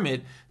building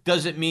permit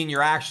doesn't mean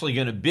you're actually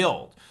going to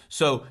build.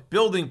 So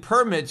building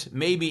permits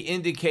maybe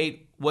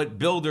indicate what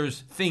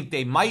builders think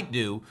they might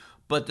do,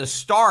 but the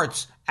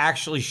starts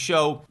actually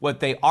show what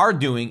they are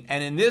doing.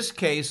 And in this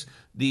case,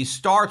 the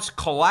starts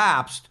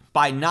collapsed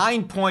by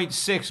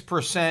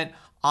 9.6%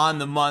 on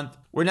the month.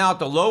 We're now at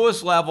the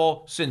lowest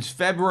level since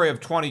February of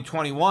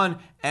 2021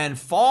 and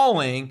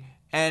falling.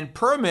 And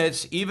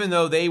permits, even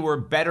though they were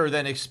better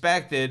than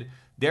expected,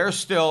 they're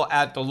still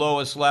at the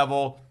lowest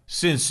level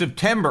since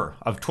September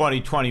of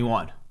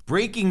 2021.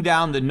 Breaking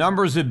down the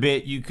numbers a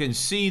bit, you can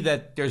see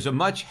that there's a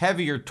much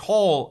heavier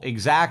toll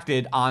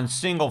exacted on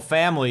single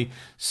family.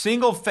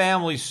 Single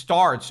family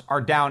starts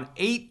are down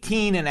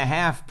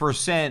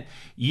 18.5%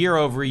 year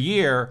over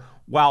year,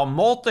 while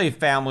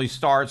multifamily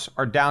starts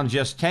are down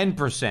just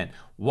 10%.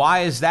 Why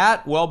is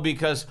that? Well,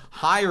 because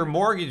higher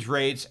mortgage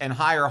rates and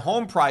higher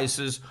home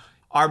prices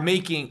are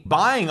making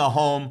buying a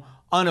home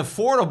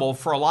unaffordable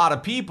for a lot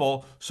of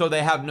people, so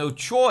they have no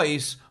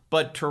choice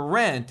but to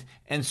rent.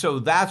 And so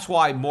that's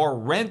why more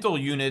rental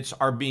units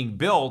are being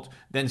built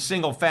than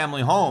single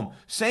family home.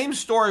 Same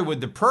story with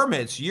the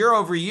permits. Year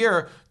over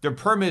year, the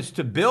permits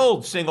to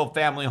build single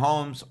family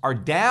homes are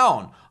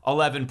down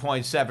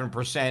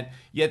 11.7%,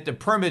 yet the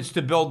permits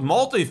to build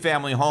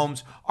multifamily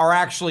homes are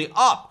actually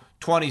up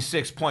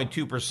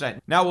 26.2%.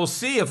 Now we'll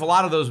see if a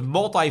lot of those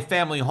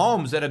multifamily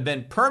homes that have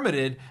been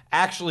permitted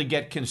actually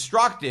get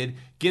constructed.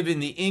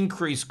 Given the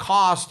increased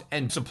cost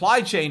and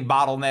supply chain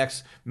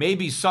bottlenecks,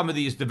 maybe some of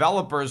these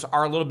developers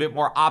are a little bit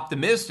more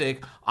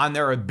optimistic on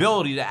their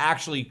ability to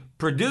actually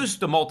produce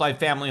the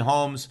multifamily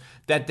homes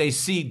that they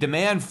see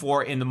demand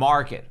for in the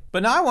market.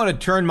 But now I want to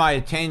turn my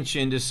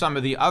attention to some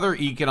of the other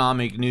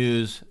economic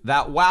news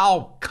that,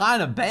 while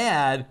kind of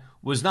bad,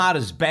 was not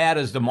as bad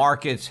as the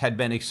markets had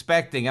been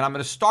expecting. And I'm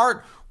going to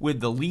start with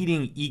the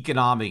leading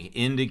economic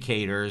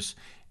indicators.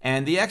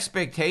 And the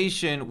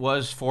expectation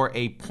was for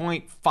a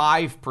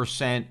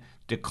 0.5%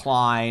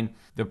 decline.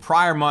 The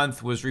prior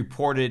month was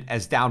reported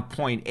as down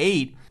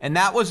 0.8, and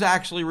that was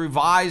actually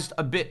revised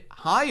a bit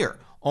higher,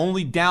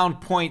 only down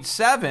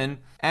 0.7.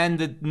 And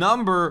the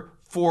number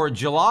for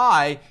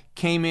July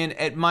came in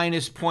at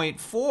minus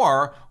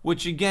 0.4,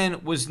 which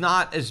again was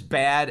not as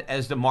bad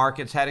as the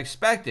markets had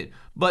expected.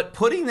 But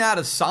putting that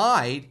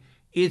aside,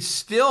 it's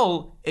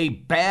still a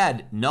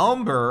bad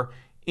number.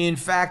 In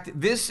fact,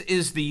 this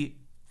is the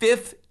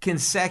fifth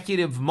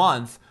consecutive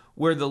month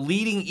where the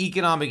leading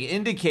economic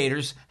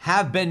indicators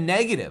have been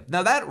negative.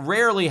 Now, that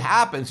rarely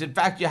happens. In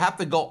fact, you have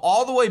to go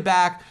all the way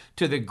back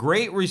to the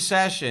Great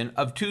Recession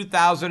of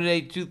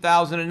 2008,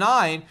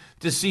 2009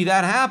 to see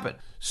that happen.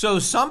 So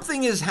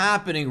something is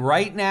happening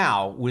right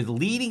now with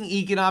leading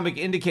economic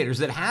indicators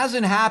that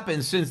hasn't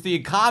happened since the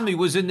economy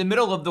was in the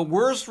middle of the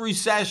worst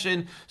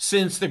recession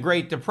since the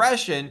Great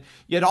Depression.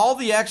 Yet all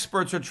the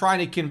experts are trying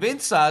to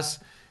convince us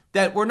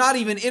that we're not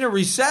even in a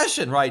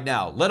recession right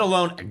now, let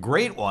alone a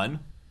great one.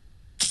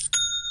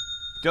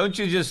 Don't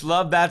you just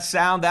love that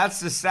sound? That's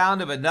the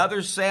sound of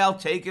another sale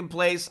taking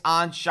place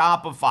on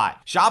Shopify.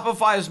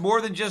 Shopify is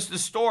more than just a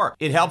store.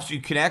 It helps you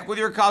connect with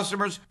your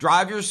customers,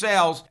 drive your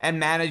sales, and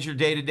manage your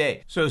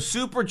day-to-day. So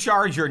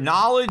supercharge your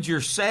knowledge, your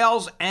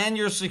sales, and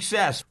your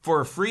success. For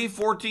a free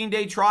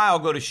 14-day trial,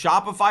 go to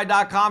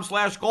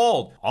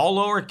shopify.com/gold, all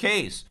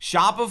lowercase.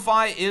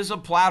 Shopify is a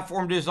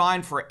platform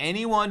designed for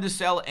anyone to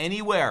sell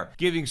anywhere,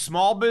 giving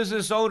small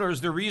business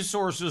owners the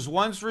resources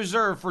once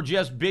reserved for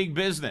just big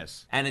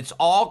business. And it's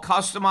all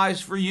customized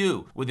for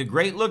you, with a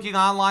great looking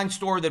online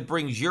store that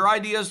brings your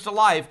ideas to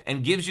life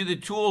and gives you the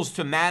tools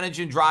to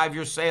manage and drive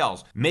your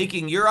sales.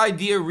 Making your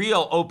idea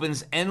real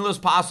opens endless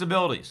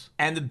possibilities.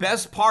 And the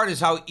best part is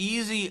how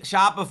easy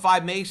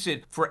Shopify makes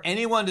it for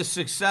anyone to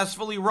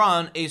successfully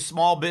run a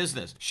small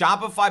business.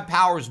 Shopify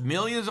powers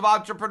millions of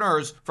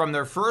entrepreneurs from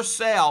their first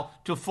sale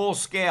to full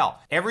scale.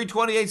 Every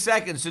 28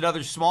 seconds,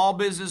 another small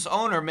business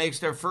owner makes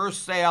their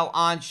first sale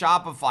on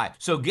Shopify.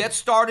 So get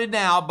started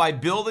now by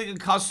building and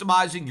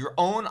customizing your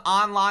own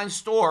online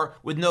store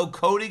with no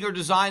coding or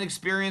design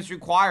experience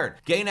required.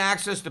 Gain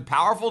access to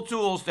powerful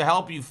tools to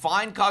help you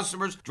find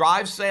customers,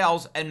 drive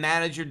sales, and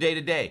manage your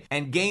day-to-day.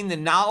 And gain the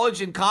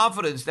knowledge and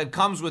confidence that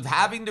comes with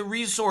having the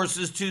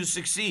resources to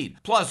succeed.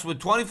 Plus, with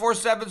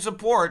 24/7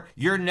 support,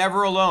 you're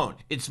never alone.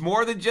 It's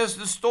more than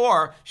just a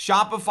store.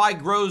 Shopify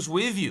grows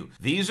with you.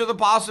 These are the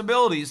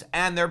possibilities,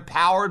 and they're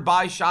powered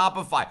by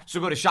Shopify.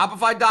 So go to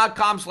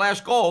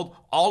shopify.com/gold,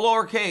 all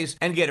lowercase,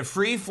 and get a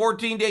free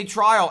 14-day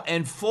trial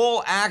and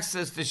full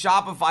access to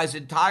Shopify's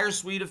entire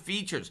suite of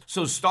features.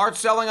 So start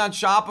selling on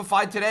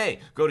Shopify today.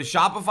 Go to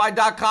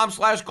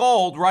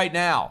shopify.com/gold right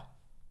now.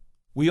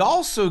 We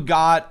also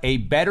got a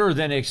better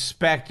than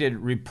expected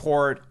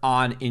report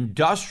on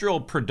industrial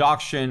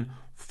production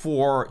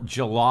for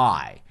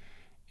July.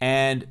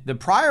 And the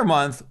prior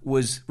month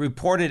was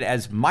reported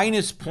as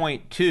minus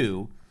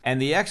 0.2,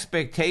 and the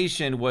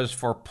expectation was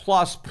for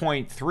plus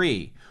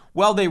 0.3.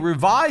 Well, they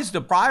revised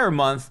the prior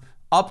month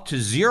up to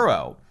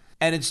 0.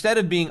 And instead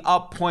of being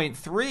up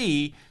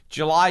 0.3,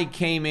 July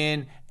came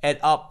in at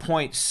up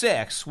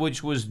 0.6,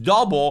 which was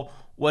double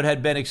what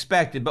had been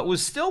expected, but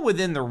was still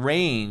within the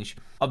range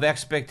of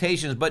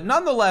expectations. But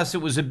nonetheless,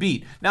 it was a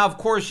beat. Now, of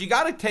course, you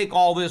got to take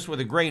all this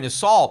with a grain of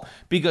salt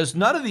because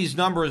none of these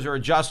numbers are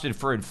adjusted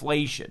for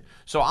inflation.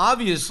 So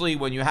obviously,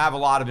 when you have a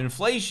lot of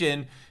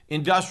inflation,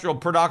 industrial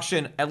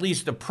production, at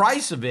least the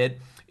price of it,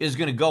 is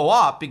going to go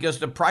up because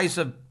the price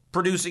of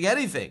producing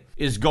anything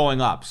is going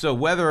up. So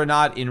whether or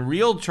not in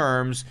real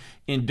terms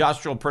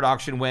industrial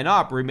production went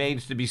up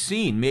remains to be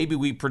seen. Maybe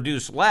we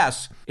produce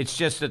less. It's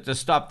just that the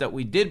stuff that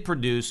we did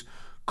produce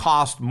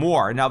cost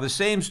more. Now, the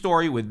same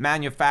story with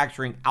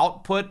manufacturing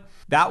output.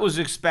 That was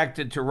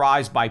expected to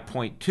rise by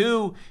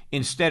 0.2.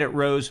 Instead, it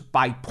rose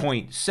by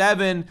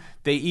 0.7.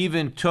 They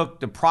even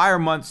took the prior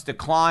month's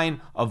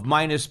decline of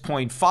minus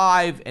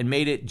 0.5 and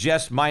made it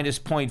just minus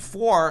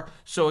 0.4.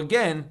 So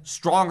again,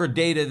 stronger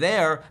data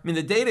there. I mean,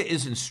 the data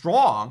isn't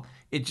strong.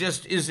 It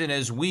just isn't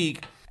as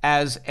weak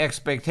as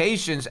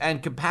expectations.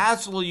 And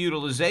capacity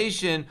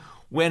utilization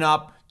went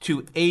up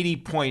to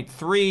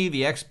 80.3.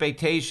 The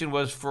expectation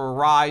was for a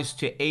rise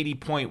to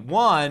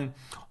 80.1,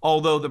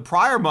 although the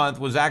prior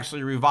month was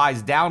actually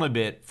revised down a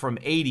bit from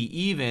 80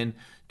 even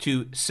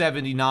to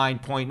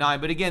 79.9.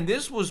 But again,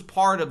 this was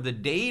part of the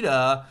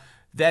data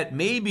that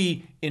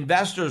maybe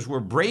investors were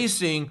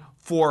bracing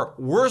for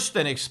worse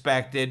than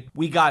expected.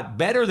 We got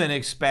better than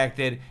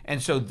expected.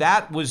 And so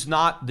that was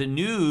not the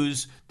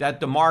news that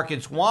the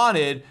markets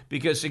wanted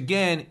because,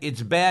 again,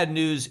 it's bad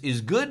news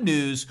is good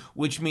news,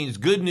 which means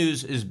good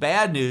news is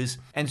bad news.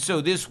 And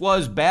so this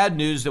was bad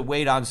news that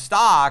weighed on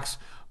stocks,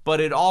 but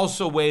it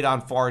also weighed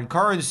on foreign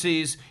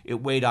currencies.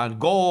 It weighed on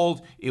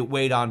gold. It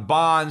weighed on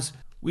bonds.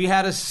 We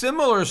had a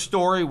similar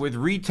story with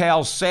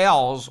retail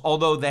sales,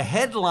 although the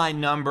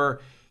headline number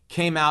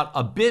came out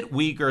a bit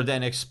weaker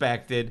than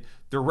expected.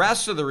 The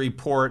rest of the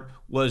report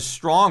was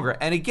stronger.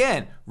 And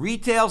again,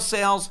 retail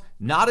sales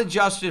not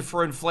adjusted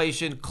for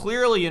inflation.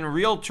 Clearly, in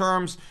real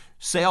terms,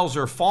 sales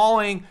are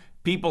falling.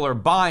 People are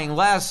buying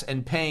less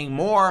and paying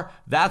more.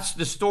 That's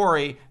the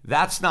story.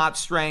 That's not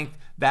strength.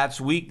 That's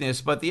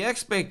weakness. But the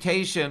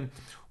expectation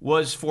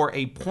was for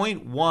a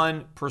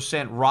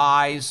 0.1%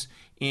 rise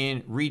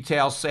in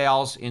retail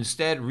sales.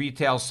 Instead,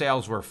 retail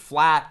sales were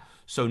flat,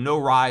 so no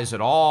rise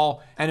at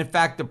all. And in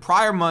fact, the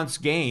prior month's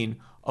gain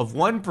of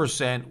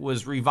 1%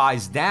 was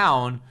revised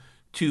down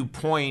to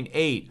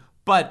 0.8.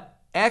 But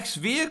X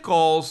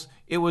vehicles,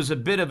 it was a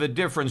bit of a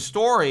different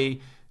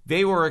story.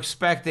 They were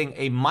expecting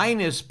a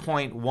minus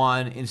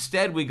 0.1.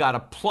 Instead, we got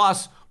a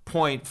plus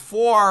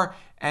 0.4.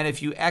 And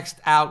if you X'd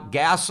out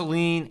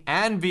gasoline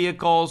and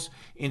vehicles,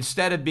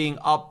 instead of being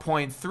up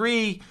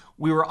 0.3,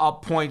 we were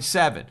up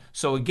 0.7.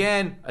 So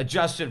again,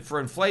 adjusted for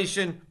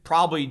inflation,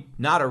 probably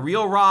not a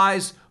real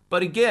rise.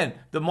 But again,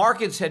 the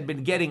markets had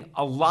been getting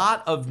a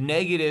lot of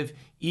negative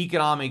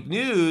economic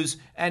news,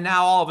 and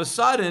now all of a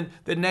sudden,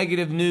 the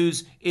negative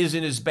news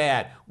isn't as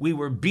bad. We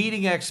were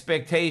beating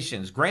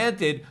expectations.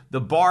 Granted,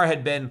 the bar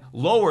had been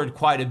lowered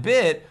quite a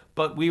bit,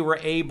 but we were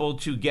able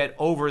to get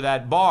over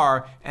that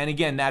bar. And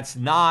again, that's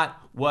not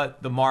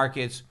what the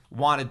markets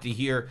wanted to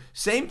hear.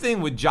 Same thing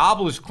with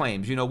jobless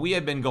claims. You know, we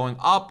had been going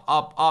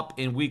up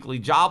in weekly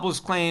jobless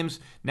claims.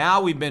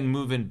 Now we've been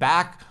moving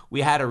back.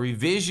 We had a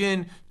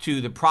revision to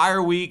the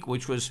prior week,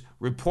 which was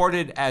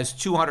reported as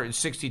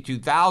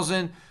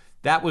 262,000.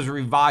 That was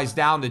revised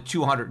down to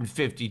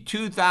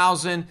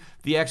 252,000.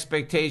 The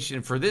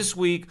expectation for this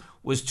week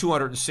was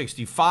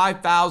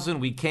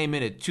 265,000. We came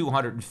in at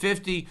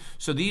 250.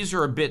 So these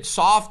are a bit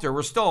softer.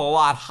 We're still a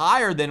lot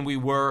higher than we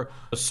were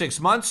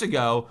 6 months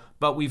ago,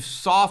 but we've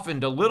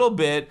softened a little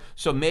bit.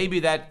 So maybe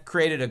that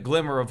created a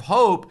glimmer of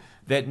hope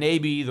that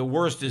maybe the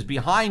worst is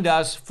behind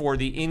us for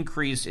the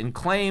increase in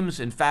claims.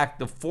 In fact,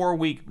 the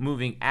 4-week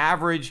moving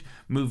average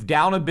moved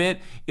down a bit.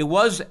 It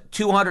was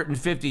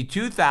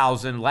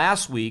 252,000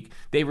 last week.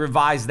 They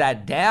revised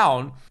that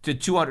down to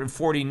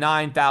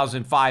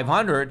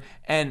 249,500.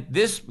 And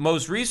this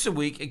most recent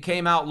week, it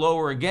came out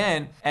lower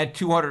again at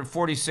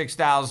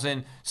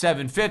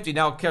 246,750.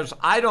 Now, of course,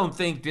 I don't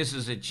think this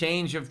is a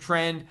change of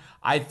trend.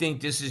 I think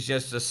this is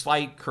just a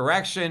slight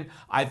correction.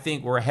 I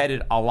think we're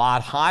headed a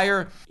lot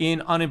higher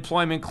in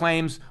unemployment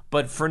claims.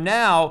 But for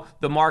now,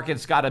 the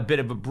market's got a bit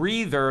of a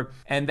breather,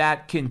 and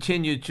that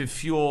continued to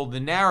fuel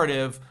the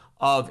narrative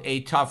of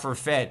a tougher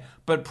Fed.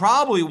 But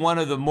probably one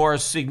of the more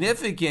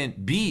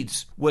significant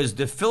beats was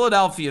the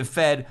Philadelphia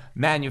Fed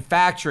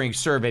manufacturing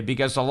survey,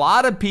 because a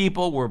lot of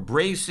people were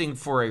bracing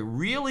for a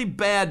really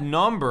bad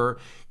number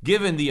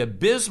given the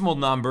abysmal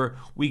number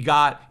we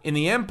got in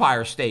the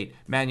Empire State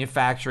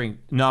manufacturing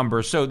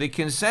number. So the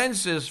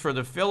consensus for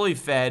the Philly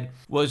Fed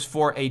was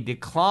for a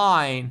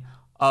decline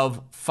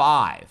of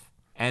 5.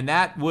 And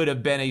that would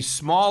have been a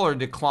smaller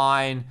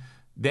decline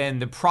than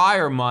the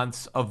prior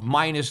months of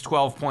minus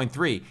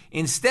 12.3.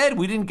 Instead,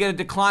 we didn't get a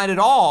decline at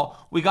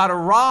all. We got a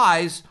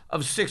rise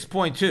of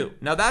 6.2.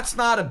 Now, that's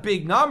not a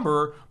big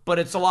number, but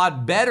it's a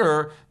lot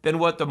better than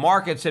what the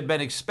markets had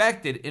been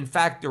expected. In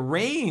fact, the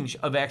range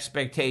of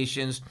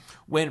expectations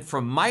went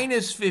from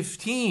minus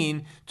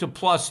 15 to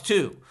plus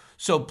 2.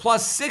 So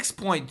plus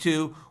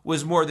 6.2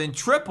 was more than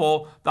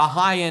triple the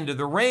high end of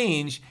the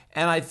range.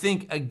 And I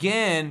think,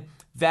 again,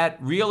 that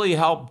really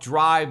helped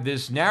drive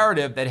this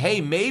narrative that, hey,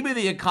 maybe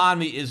the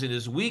economy isn't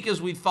as weak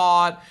as we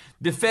thought.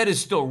 The Fed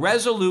is still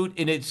resolute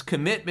in its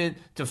commitment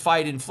to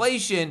fight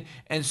inflation.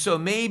 And so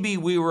maybe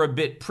we were a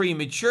bit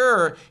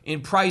premature in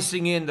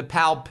pricing in the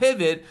Powell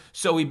pivot.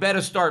 So we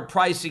better start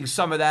pricing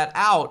some of that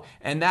out.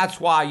 And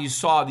that's why you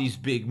saw these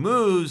big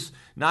moves,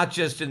 not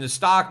just in the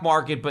stock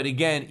market, but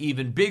again,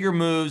 even bigger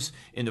moves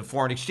in the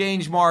foreign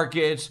exchange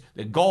markets,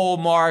 the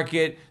gold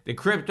market, the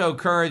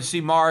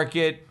cryptocurrency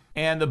market,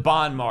 and the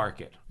bond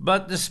market.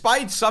 But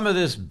despite some of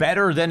this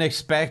better than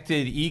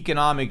expected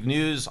economic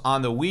news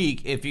on the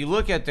week, if you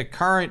look at the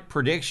current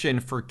prediction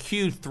for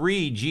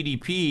Q3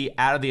 GDP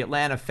out of the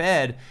Atlanta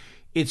Fed,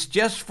 it's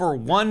just for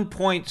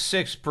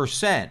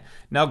 1.6%.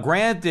 Now,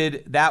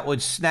 granted, that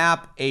would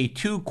snap a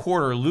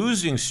 2-quarter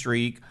losing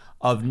streak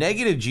of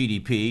negative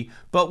GDP,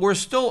 but we're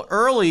still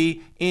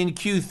early in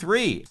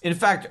Q3. In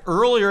fact,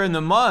 earlier in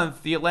the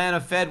month, the Atlanta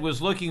Fed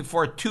was looking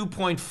for a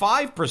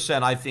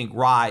 2.5%, I think,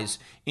 rise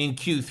in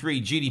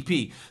Q3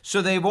 GDP.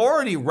 So they've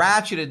already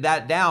ratcheted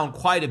that down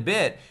quite a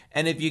bit.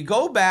 And if you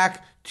go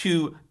back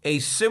to a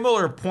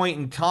similar point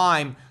in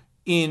time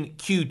in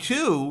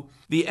Q2,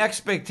 the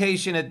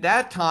expectation at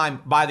that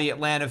time by the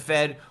Atlanta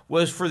Fed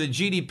was for the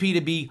GDP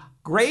to be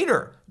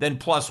greater than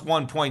plus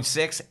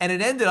 1.6, and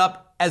it ended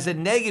up as a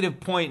negative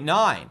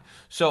 0.9.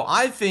 So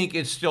I think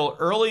it's still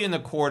early in the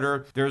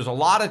quarter. There's a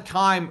lot of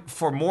time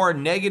for more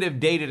negative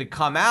data to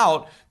come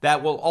out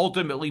that will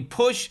ultimately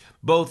push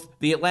both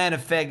the Atlanta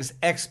Fed's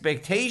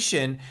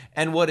expectation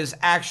and what is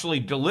actually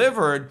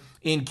delivered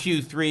in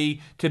Q3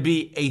 to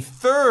be a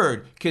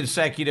third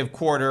consecutive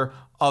quarter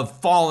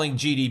of falling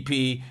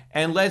GDP.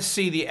 And let's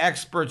see the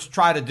experts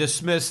try to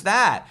dismiss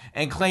that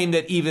and claim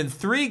that even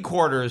 3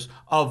 quarters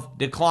of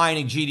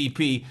declining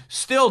GDP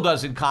still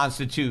doesn't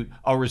constitute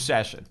a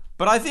recession.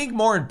 But I think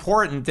more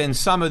important than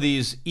some of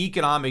these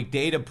economic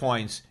data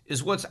points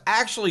is what's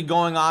actually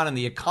going on in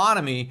the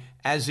economy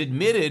as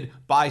admitted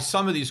by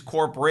some of these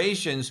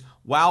corporations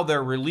while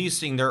they're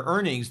releasing their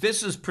earnings.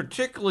 This is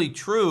particularly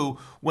true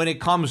when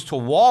it comes to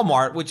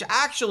Walmart, which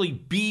actually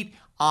beat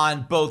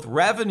on both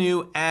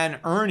revenue and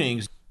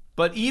earnings.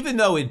 But even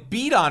though it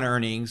beat on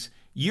earnings,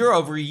 year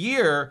over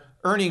year,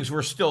 earnings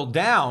were still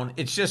down.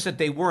 It's just that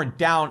they weren't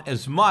down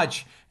as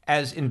much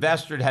as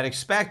investors had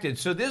expected.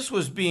 So this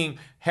was being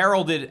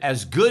heralded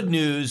as good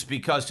news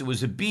because it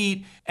was a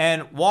beat,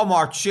 and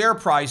Walmart's share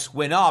price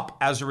went up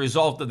as a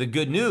result of the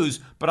good news.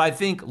 But I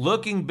think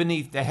looking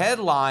beneath the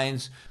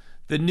headlines,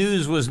 the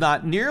news was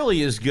not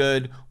nearly as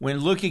good when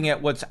looking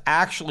at what's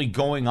actually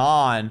going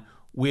on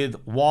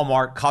with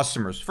Walmart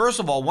customers. First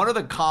of all, one of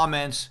the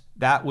comments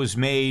that was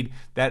made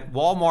that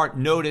Walmart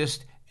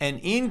noticed an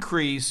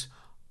increase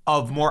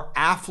of more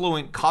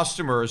affluent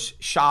customers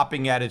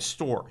shopping at its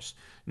stores.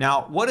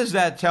 Now, what does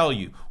that tell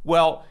you?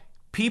 Well,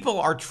 people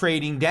are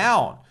trading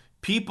down.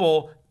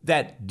 People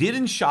that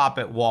didn't shop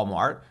at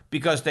Walmart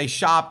because they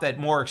shopped at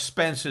more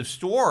expensive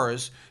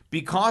stores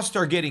because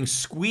they're getting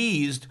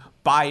squeezed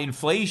by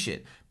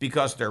inflation,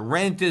 because their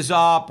rent is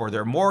up or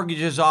their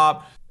mortgage is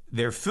up,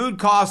 their food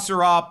costs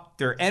are up,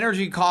 their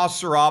energy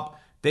costs are up.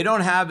 They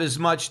don't have as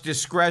much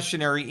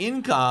discretionary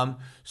income.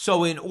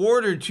 So in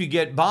order to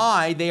get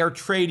by, they are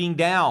trading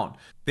down.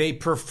 They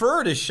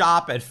prefer to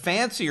shop at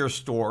fancier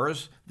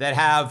stores that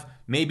have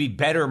maybe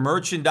better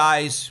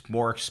merchandise,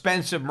 more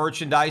expensive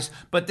merchandise,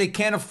 but they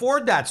can't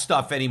afford that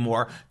stuff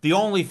anymore. The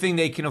only thing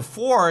they can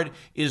afford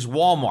is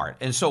Walmart.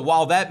 And so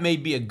while that may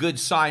be a good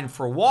sign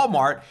for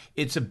Walmart,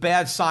 it's a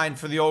bad sign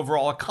for the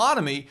overall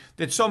economy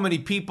that so many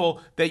people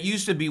that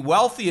used to be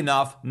wealthy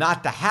enough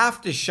not to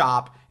have to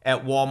shop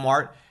at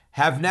Walmart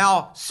have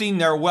now seen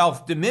their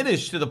wealth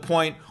diminish to the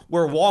point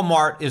where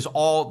Walmart is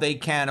all they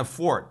can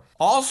afford.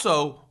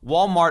 Also,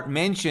 Walmart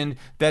mentioned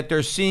that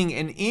they're seeing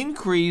an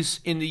increase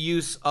in the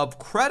use of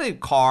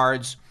credit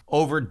cards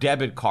over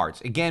debit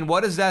cards. Again,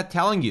 what is that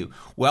telling you?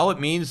 Well, it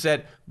means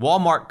that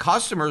Walmart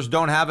customers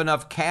don't have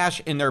enough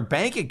cash in their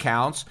bank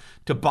accounts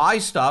to buy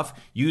stuff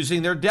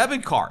using their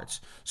debit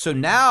cards. So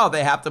now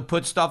they have to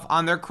put stuff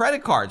on their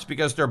credit cards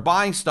because they're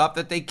buying stuff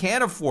that they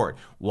can't afford.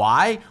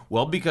 Why?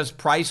 Well, because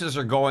prices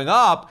are going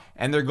up,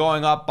 and they're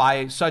going up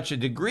by such a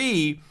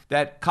degree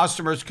that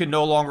customers can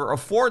no longer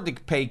afford to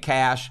pay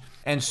cash,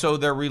 and so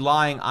they're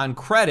relying on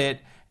credit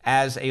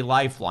as a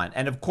lifeline.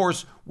 And of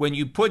course, when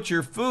you put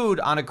your food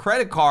on a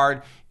credit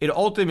card, it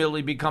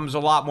ultimately becomes a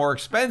lot more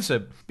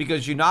expensive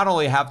because you not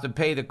only have to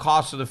pay the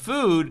cost of the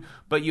food,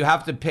 but you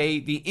have to pay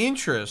the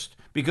interest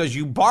because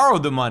you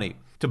borrowed the money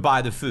to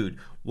buy the food.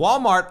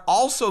 Walmart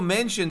also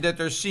mentioned that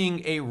they're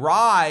seeing a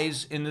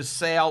rise in the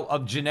sale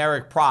of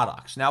generic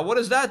products. Now, what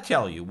does that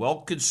tell you?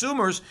 Well,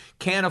 consumers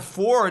can't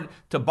afford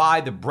to buy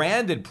the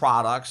branded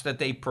products that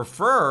they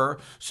prefer,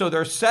 so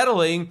they're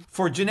settling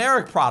for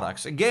generic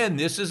products. Again,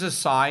 this is a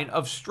sign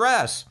of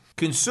stress.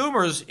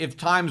 Consumers, if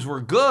times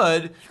were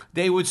good,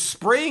 they would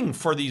spring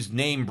for these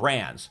name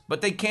brands,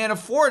 but they can't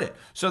afford it,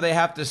 so they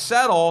have to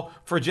settle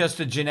for just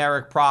a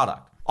generic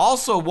product.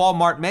 Also,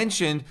 Walmart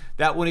mentioned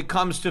that when it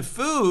comes to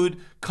food,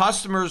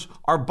 customers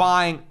are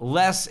buying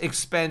less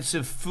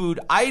expensive food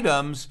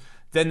items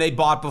than they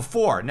bought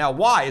before. Now,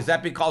 why? Is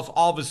that because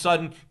all of a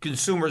sudden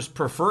consumers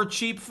prefer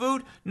cheap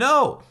food?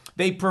 No,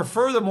 they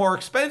prefer the more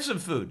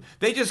expensive food.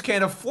 They just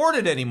can't afford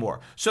it anymore.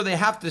 So they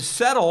have to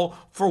settle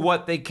for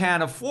what they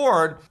can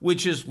afford,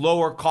 which is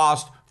lower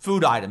cost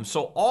food items.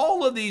 So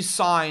all of these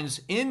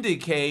signs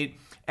indicate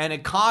an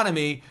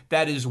economy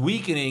that is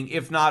weakening,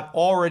 if not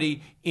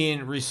already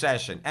in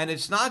recession. And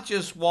it's not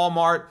just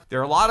Walmart. There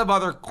are a lot of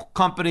other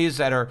companies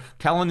that are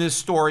telling this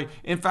story.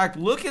 In fact,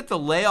 look at the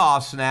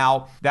layoffs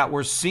now that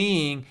we're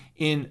seeing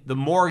in the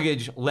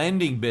mortgage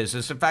lending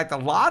business. In fact, a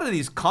lot of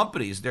these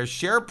companies, their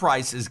share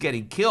price is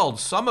getting killed.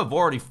 Some have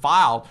already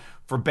filed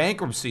for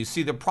bankruptcy.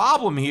 See, the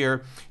problem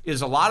here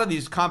is a lot of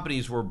these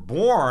companies were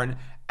born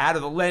out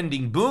of the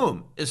lending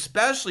boom,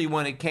 especially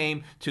when it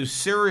came to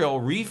serial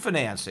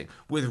refinancing.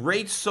 With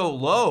rates so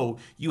low,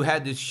 you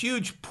had this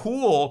huge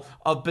pool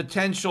of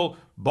potential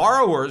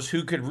borrowers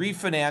who could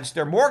refinance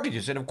their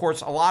mortgages. And of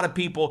course, a lot of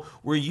people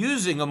were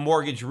using a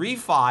mortgage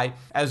refi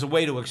as a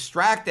way to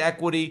extract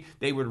equity.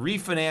 They would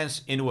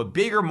refinance into a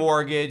bigger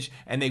mortgage,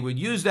 and they would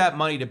use that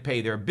money to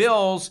pay their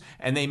bills,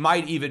 and they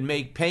might even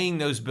make paying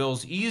those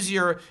bills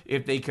easier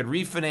if they could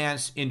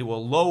refinance into a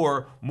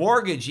lower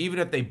mortgage. Even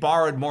if they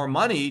borrowed more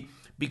money,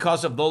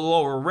 because of the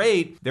lower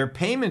rate, their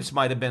payments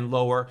might have been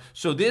lower.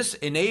 So this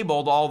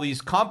enabled all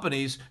these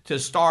companies to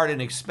start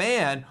and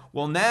expand.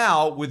 Well,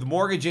 now with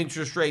mortgage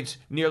interest rates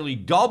nearly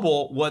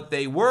double what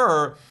they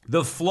were,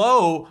 the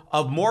flow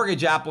of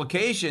mortgage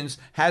applications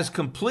has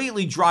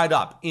completely dried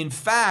up. In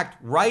fact,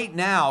 right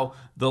now,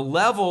 the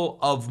level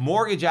of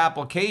mortgage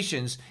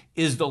applications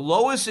is the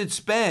lowest it's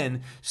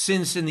been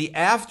since in the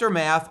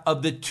aftermath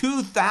of the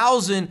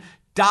 2000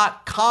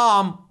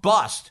 dot-com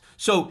bust.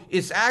 So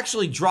it's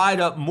actually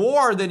dried up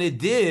more than it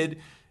did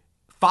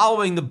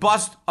following the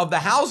bust of the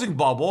housing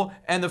bubble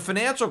and the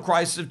financial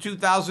crisis of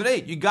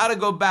 2008. You got to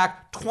go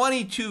back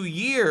 22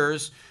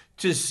 years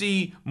to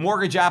see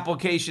mortgage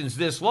applications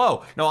this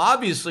low. Now,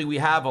 obviously, we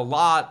have a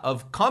lot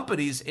of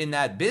companies in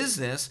that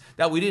business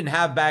that we didn't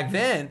have back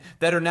then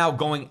that are now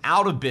going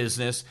out of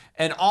business.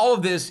 And all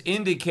of this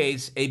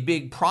indicates a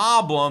big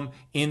problem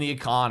in the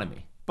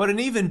economy. But an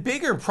even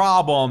bigger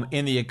problem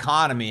in the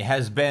economy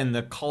has been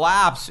the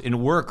collapse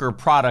in worker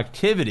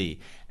productivity,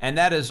 and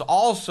that is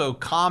also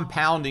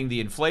compounding the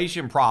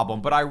inflation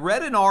problem. But I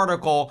read an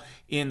article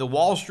in the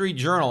Wall Street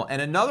Journal and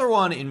another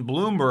one in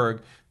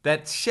Bloomberg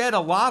that shed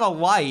a lot of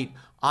light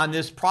on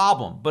this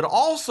problem, but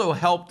also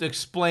helped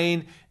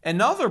explain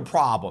another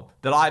problem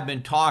that I've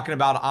been talking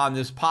about on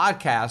this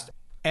podcast,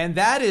 and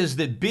that is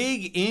the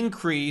big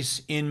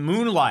increase in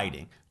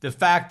moonlighting. The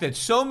fact that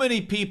so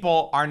many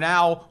people are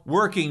now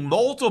working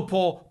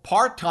multiple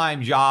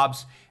part-time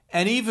jobs,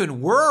 and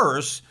even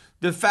worse,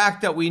 the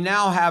fact that we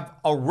now have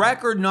a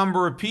record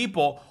number of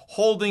people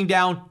holding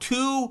down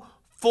 2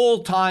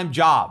 full-time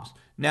jobs.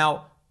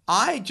 Now,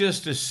 I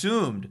just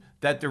assumed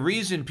that the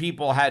reason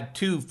people had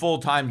 2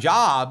 full-time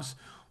jobs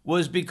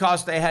was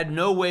because they had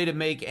no way to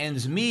make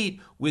ends meet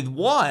with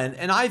one,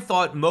 and I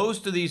thought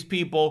most of these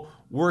people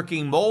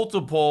working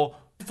multiple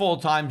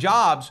full-time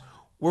jobs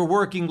were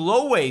working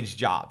low-wage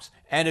jobs.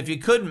 And if you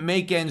couldn't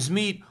make ends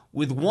meet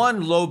with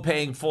one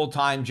low-paying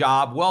full-time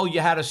job, well,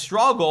 you had to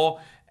struggle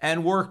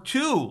and work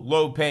 2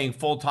 low-paying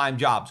full-time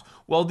jobs.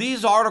 Well,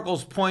 these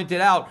articles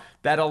pointed out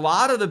that a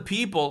lot of the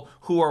people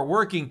who are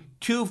working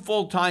 2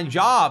 full-time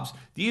jobs,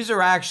 these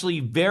are actually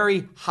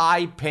very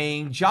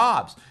high-paying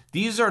jobs.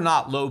 These are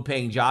not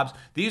low-paying jobs.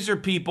 These are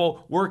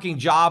people working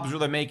jobs where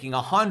they're making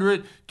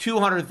 $100,000,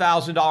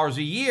 $200,000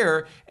 a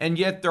year, and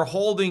yet they're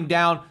holding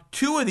down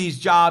two of these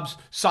jobs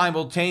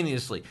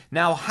simultaneously.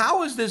 Now,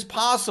 how is this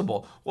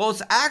possible? Well,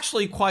 it's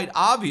actually quite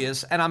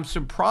obvious, and I'm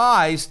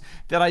surprised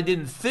that I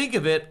didn't think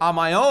of it on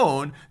my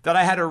own, that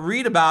I had to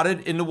read about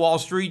it in the Wall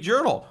Street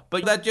Journal.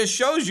 But that just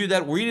shows you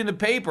that reading the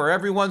paper,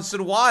 every once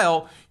in a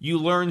while, you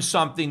learn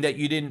something that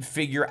you didn't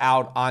figure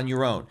out on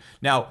your own.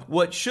 Now,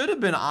 what should have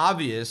been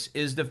obvious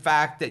is the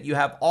fact that you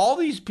have all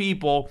these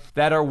people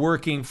that are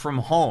working from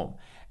home.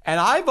 And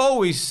I've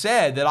always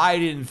said that I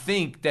didn't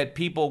think that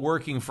people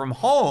working from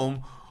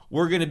home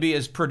were going to be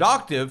as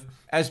productive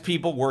as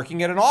people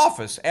working at an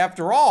office.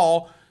 After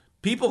all,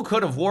 people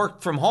could have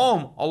worked from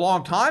home a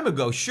long time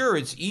ago. Sure,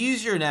 it's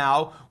easier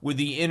now with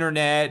the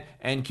internet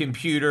and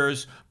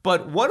computers,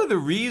 but one of the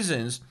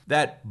reasons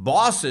that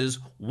bosses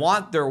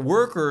want their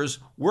workers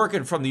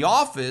working from the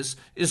office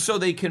is so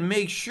they can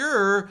make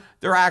sure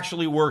they're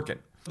actually working.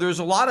 There's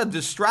a lot of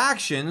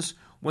distractions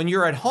when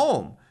you're at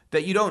home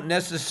that you don't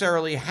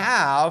necessarily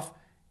have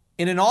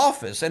in an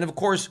office. And of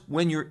course,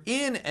 when you're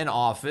in an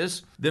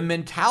office, the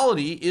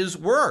mentality is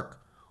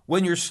work.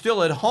 When you're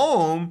still at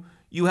home,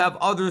 you have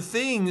other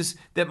things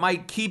that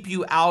might keep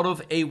you out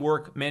of a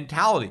work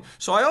mentality.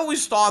 So I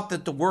always thought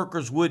that the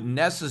workers wouldn't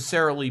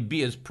necessarily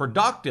be as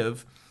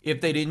productive if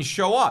they didn't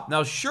show up.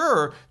 Now,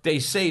 sure, they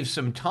save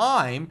some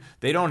time.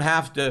 They don't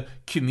have to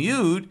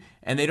commute,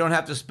 and they don't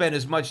have to spend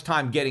as much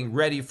time getting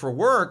ready for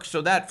work,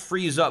 so that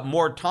frees up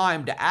more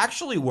time to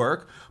actually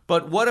work.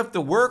 But what if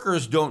the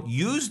workers don't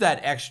use that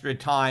extra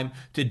time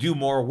to do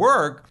more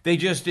work? They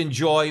just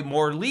enjoy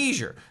more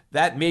leisure.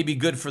 That may be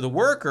good for the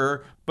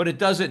worker, but it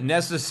doesn't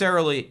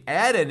necessarily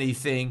add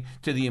anything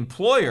to the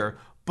employer.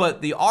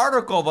 But the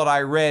article that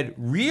I read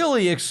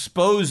really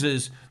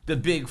exposes the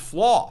big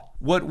flaw.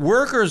 What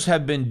workers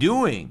have been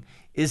doing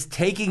is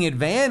taking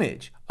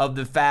advantage of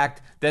the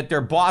fact that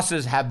their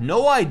bosses have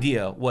no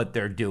idea what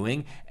they're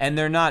doing and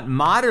they're not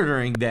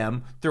monitoring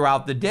them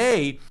throughout the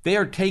day. They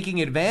are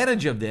taking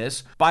advantage of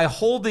this by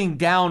holding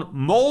down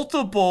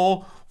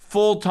multiple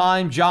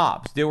full-time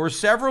jobs. There were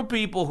several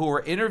people who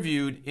were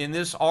interviewed in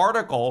this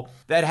article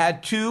that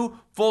had 2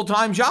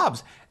 full-time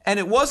jobs. And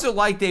it wasn't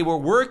like they were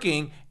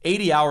working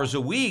 80 hours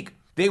a week.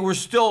 They were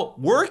still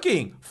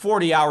working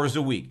 40 hours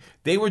a week.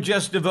 They were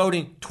just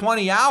devoting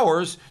 20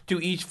 hours to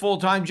each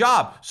full-time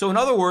job. So in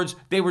other words,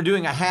 they were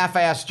doing a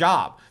half-assed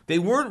job. They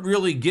weren't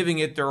really giving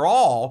it their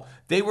all.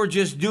 They were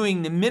just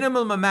doing the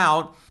minimum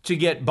amount to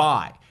get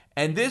by.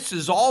 And this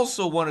is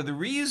also one of the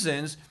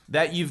reasons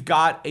that you've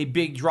got a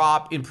big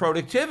drop in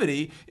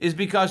productivity, is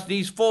because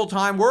these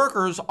full-time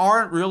workers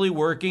aren't really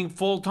working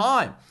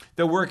full-time.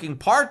 They're working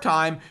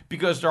part-time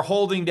because they're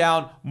holding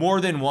down more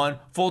than one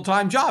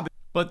full-time job.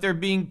 But they're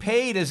being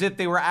paid as if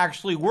they were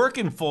actually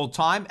working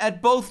full-time at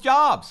both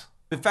jobs.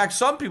 In fact,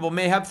 some people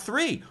may have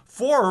 3,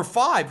 4, or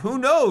 5. Who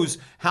knows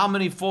how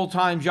many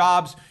full-time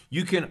jobs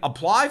you can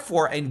apply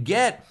for and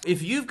get.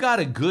 If you've got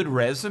a good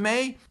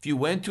resume, if you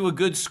went to a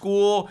good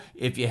school,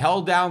 if you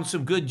held down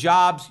some good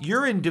jobs,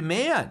 you're in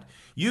demand.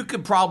 You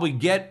could probably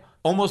get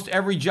almost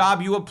every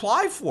job you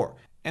apply for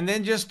and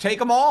then just take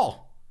them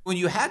all. When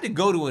you had to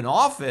go to an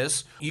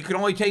office, you could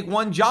only take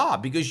one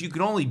job because you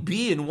could only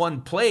be in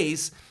one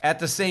place at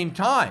the same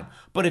time.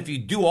 But if you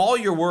do all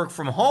your work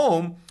from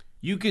home,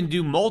 you can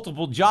do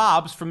multiple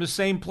jobs from the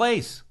same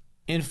place.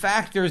 In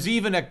fact, there's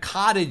even a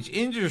cottage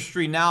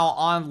industry now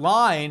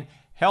online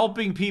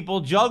helping people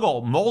juggle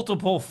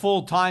multiple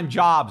full-time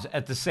jobs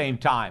at the same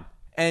time.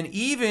 And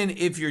even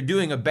if you're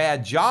doing a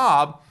bad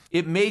job,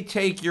 it may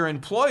take your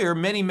employer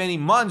many, many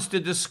months to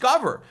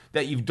discover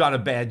that you've done a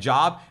bad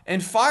job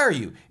and fire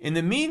you. In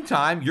the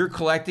meantime, you're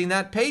collecting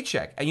that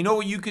paycheck. And you know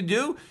what you can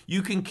do?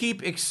 You can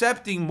keep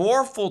accepting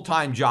more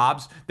full-time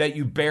jobs that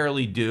you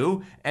barely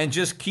do and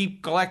just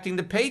keep collecting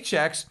the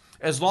paychecks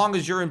as long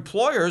as your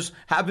employers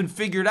haven't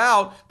figured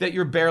out that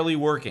you're barely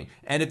working.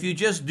 And if you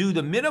just do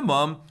the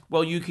minimum,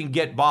 well, you can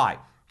get by.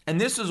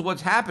 And this is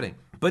what's happening.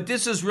 But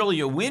this is really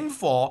a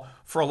windfall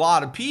for a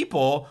lot of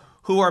people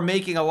who are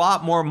making a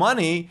lot more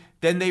money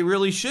than they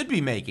really should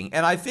be making.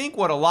 And I think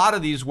what a lot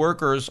of these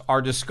workers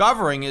are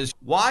discovering is,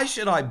 why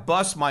should I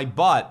bust my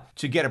butt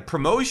to get a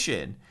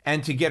promotion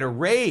and to get a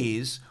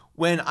raise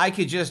when I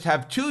could just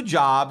have 2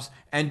 jobs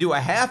and do a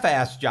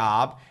half-assed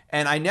job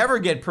and I never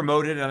get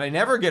promoted and I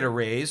never get a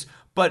raise?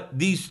 But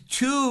these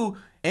 2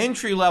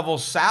 entry-level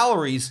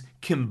salaries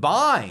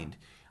combined,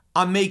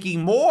 I'm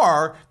making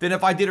more than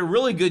if I did a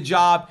really good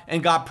job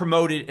and got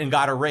promoted and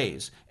got a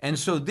raise. And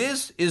so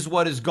this is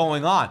what is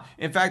going on.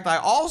 In fact, I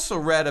also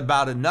read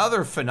about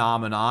another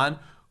phenomenon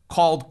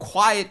called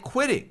quiet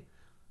quitting,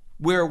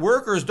 where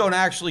workers don't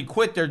actually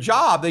quit their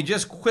job. They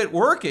just quit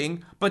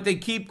working, but they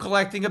keep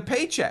collecting a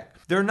paycheck.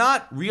 They're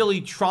not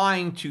really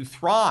trying to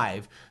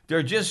thrive.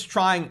 They're just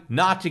trying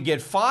not to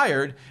get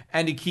fired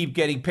and to keep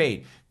getting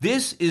paid.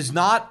 This is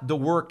not the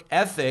work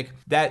ethic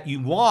that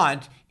you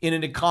want in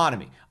an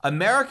economy.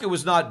 America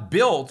was not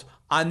built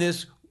on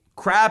this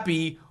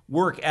crappy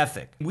work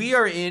ethic. We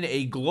are in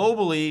a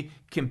globally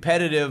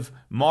competitive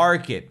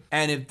market.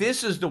 And if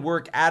this is the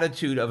work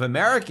attitude of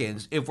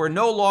Americans, if we're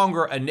no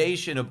longer a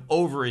nation of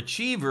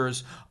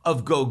overachievers,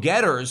 of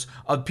go-getters,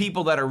 of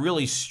people that are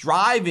really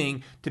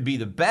striving to be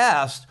the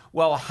best,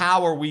 well,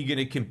 how are we going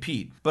to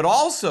compete? But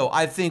also,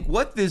 I think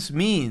what this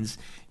means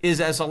is,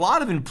 as a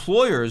lot of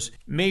employers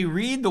may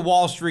read the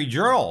Wall Street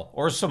Journal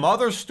or some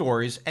other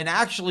stories and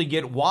actually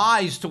get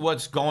wise to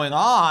what's going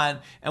on,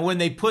 and when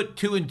they put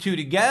two and two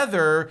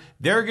together,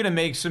 they're going to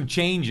make some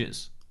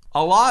changes.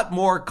 A lot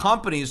more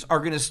companies are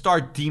going to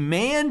start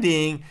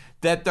demanding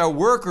that their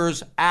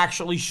workers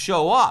actually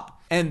show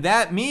up. And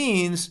that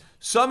means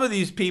some of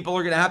these people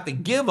are going to have to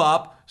give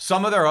up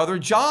some of their other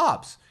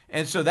jobs.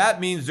 And so that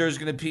means there's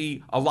going to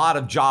be a lot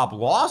of job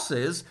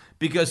losses,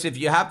 because if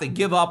you have to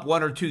give up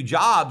one or two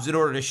jobs in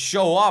order to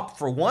show up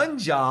for one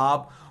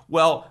job,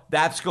 well,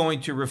 that's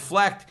going to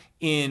reflect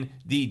in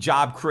the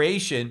job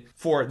creation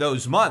for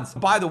those months.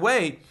 By the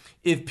way,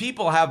 if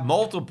people have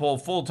multiple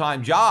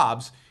full-time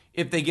jobs,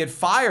 if they get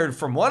fired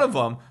from one of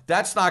them,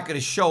 that's not going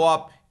to show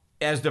up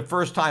as the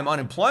first-time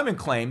unemployment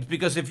claims,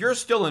 because if you're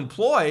still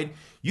employed,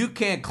 you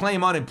can't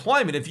claim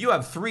unemployment. If you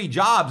have 3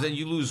 jobs and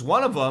you lose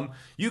one of them,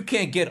 you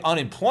can't get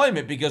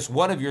unemployment because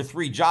one of your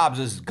 3 jobs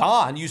is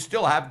gone. You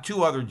still have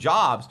 2 other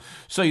jobs,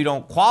 so you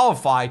don't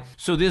qualify.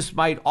 So this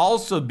might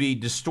also be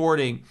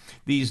distorting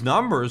these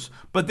numbers,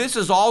 but this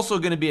is also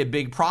going to be a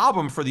big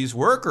problem for these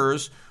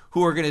workers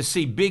who are going to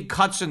see big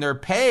cuts in their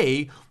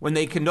pay when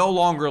they can no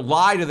longer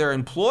lie to their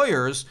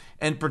employers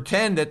and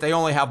pretend that they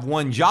only have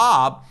one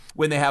job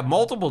when they have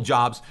multiple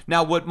jobs.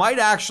 Now, what might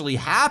actually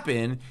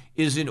happen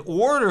is, in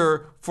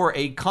order for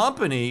a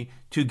company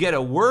to get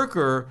a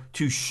worker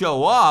to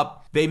show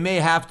up, they may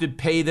have to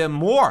pay them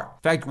more.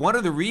 In fact, one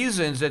of the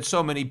reasons that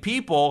so many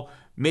people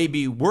may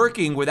be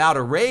working without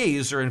a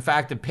raise, or in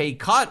fact a pay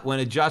cut when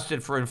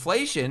adjusted for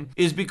inflation,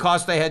 is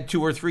because they had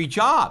 2 or 3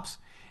 jobs.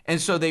 And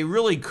so they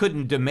really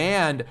couldn't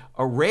demand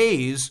a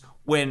raise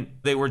when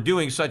they were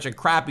doing such a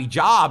crappy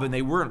job, and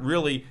they weren't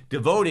really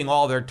devoting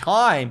all their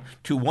time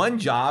to one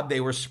job.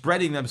 They were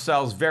spreading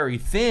themselves very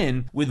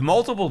thin with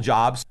multiple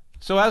jobs.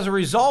 So as a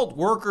result,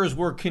 workers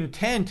were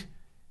content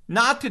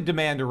not to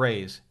demand a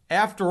raise.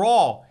 After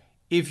all,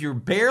 if you're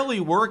barely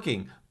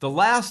working, the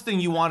last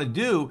thing you want to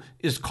do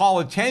is call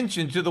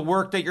attention to the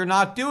work that you're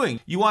not doing.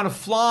 You want to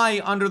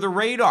fly under the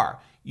radar.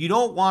 You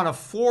don't want to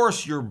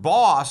force your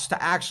boss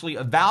to actually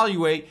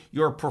evaluate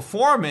your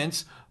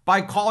performance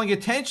by calling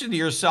attention to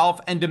yourself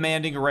and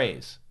demanding a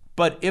raise.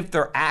 But if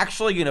they're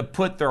actually going to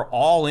put their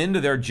all into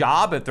their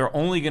job, if they're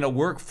only going to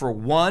work for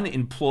one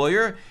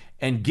employer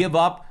and give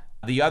up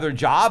the other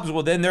jobs,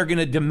 well, then they're going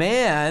to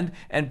demand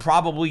and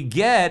probably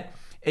get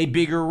a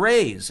bigger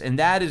raise. And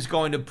that is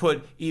going to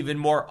put even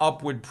more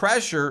upward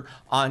pressure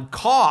on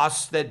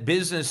costs that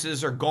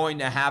businesses are going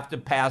to have to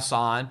pass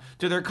on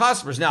to their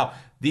customers. Now,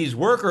 these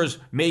workers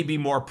may be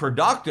more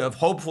productive.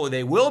 Hopefully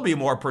they will be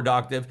more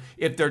productive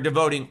if they're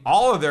devoting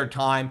all of their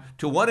time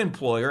to one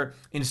employer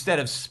instead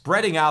of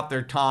spreading out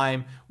their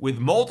time with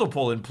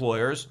multiple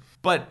employers.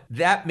 But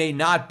that may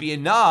not be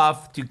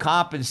enough to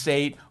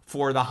compensate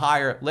for the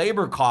higher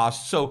labor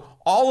costs. So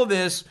all of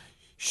this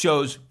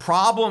shows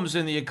problems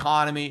in the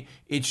economy.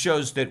 It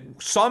shows that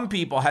some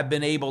people have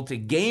been able to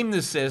game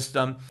the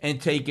system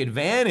and take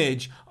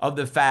advantage of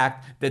the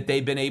fact that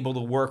they've been able to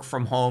work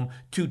from home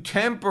to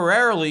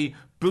temporarily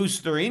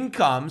boost their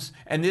incomes.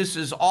 And this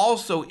is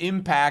also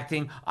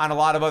impacting on a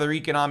lot of other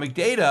economic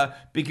data,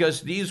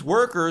 because these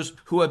workers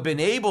who have been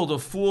able to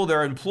fool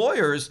their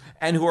employers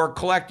and who are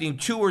collecting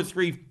 2 or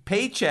 3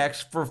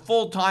 paychecks for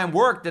full-time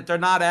work that they're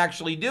not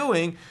actually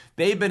doing,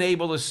 they've been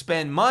able to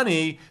spend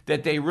money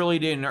that they really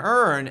didn't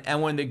earn.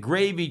 And when the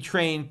gravy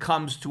train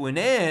comes to an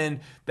end,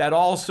 that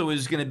also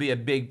is going to be a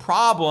big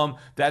problem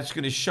that's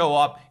going to show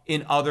up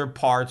in other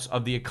parts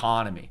of the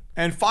economy.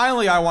 And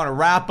finally, I want to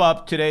wrap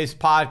up today's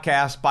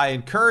podcast by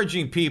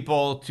encouraging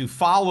people to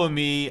follow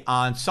me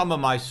on some of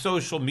my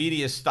social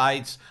media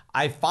sites.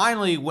 I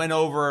finally went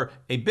over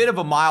a bit of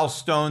a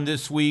milestone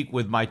this week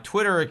with my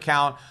Twitter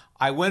account.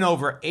 I went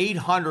over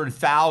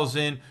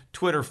 800,000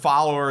 Twitter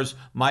followers.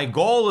 My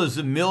goal is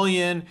 1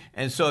 million.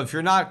 And so if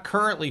you're not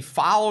currently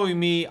following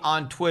me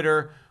on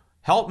Twitter,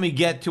 help me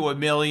get to 1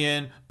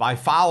 million by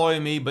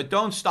following me, but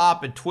don't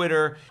stop at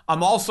Twitter.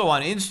 I'm also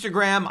on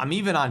Instagram. I'm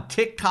even on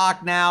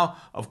TikTok now.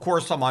 Of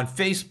course, I'm on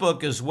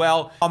Facebook as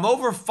well. I'm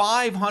over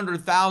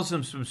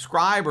 500,000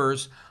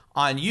 subscribers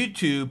on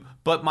YouTube,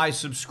 but my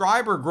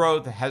subscriber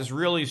growth has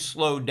really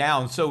slowed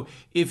down. So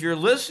if you're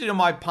listening to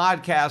my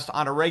podcast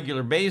on a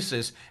regular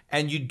basis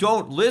and you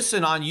don't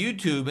listen on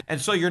YouTube, and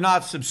so you're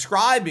not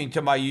subscribing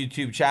to my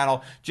YouTube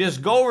channel,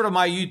 just go over to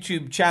my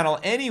YouTube channel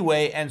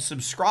anyway and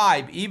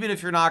subscribe, even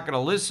if you're not going to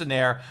listen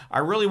there. I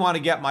really want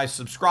to get my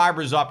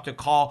subscribers up to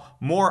call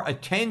more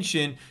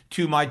attention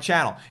to my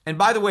channel. And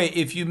by the way,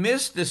 if you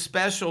missed the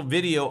special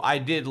video I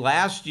did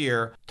last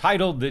year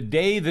titled "The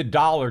Day the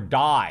Dollar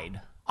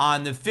Died,"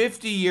 on the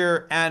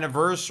 50-year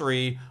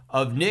anniversary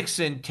of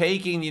Nixon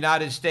taking the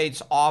United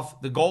States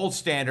off the gold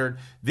standard.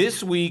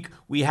 This week,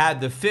 we had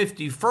the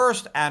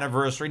 51st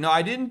anniversary. Now,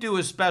 I didn't do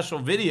a special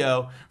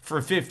video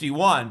for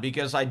 51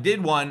 because I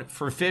did one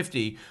for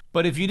 50.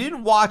 But if you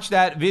didn't watch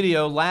that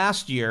video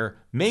last year,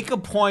 make a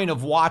point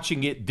of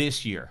watching it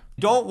this year.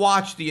 Don't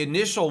watch the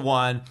initial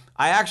one.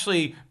 I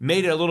actually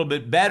made it a little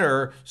bit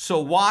better, so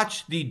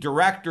watch the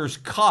director's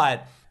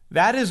cut.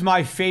 That is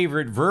my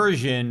favorite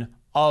version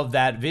of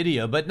that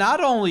video. But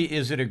not only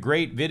is it a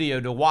great video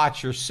to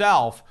watch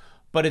yourself,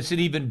 but it's an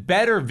even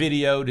better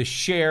video to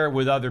share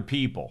with other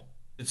people.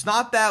 It's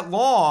not that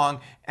long,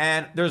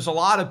 and there's a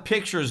lot of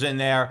pictures in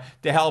there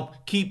to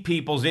help keep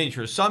people's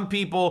interest. Some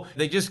people,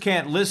 they just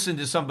can't listen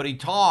to somebody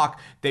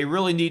talk. They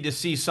really need to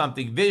see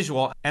something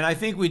visual. And I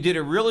think we did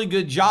a really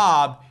good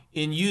job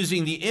in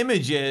using the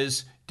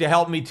images to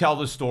help me tell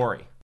the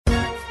story.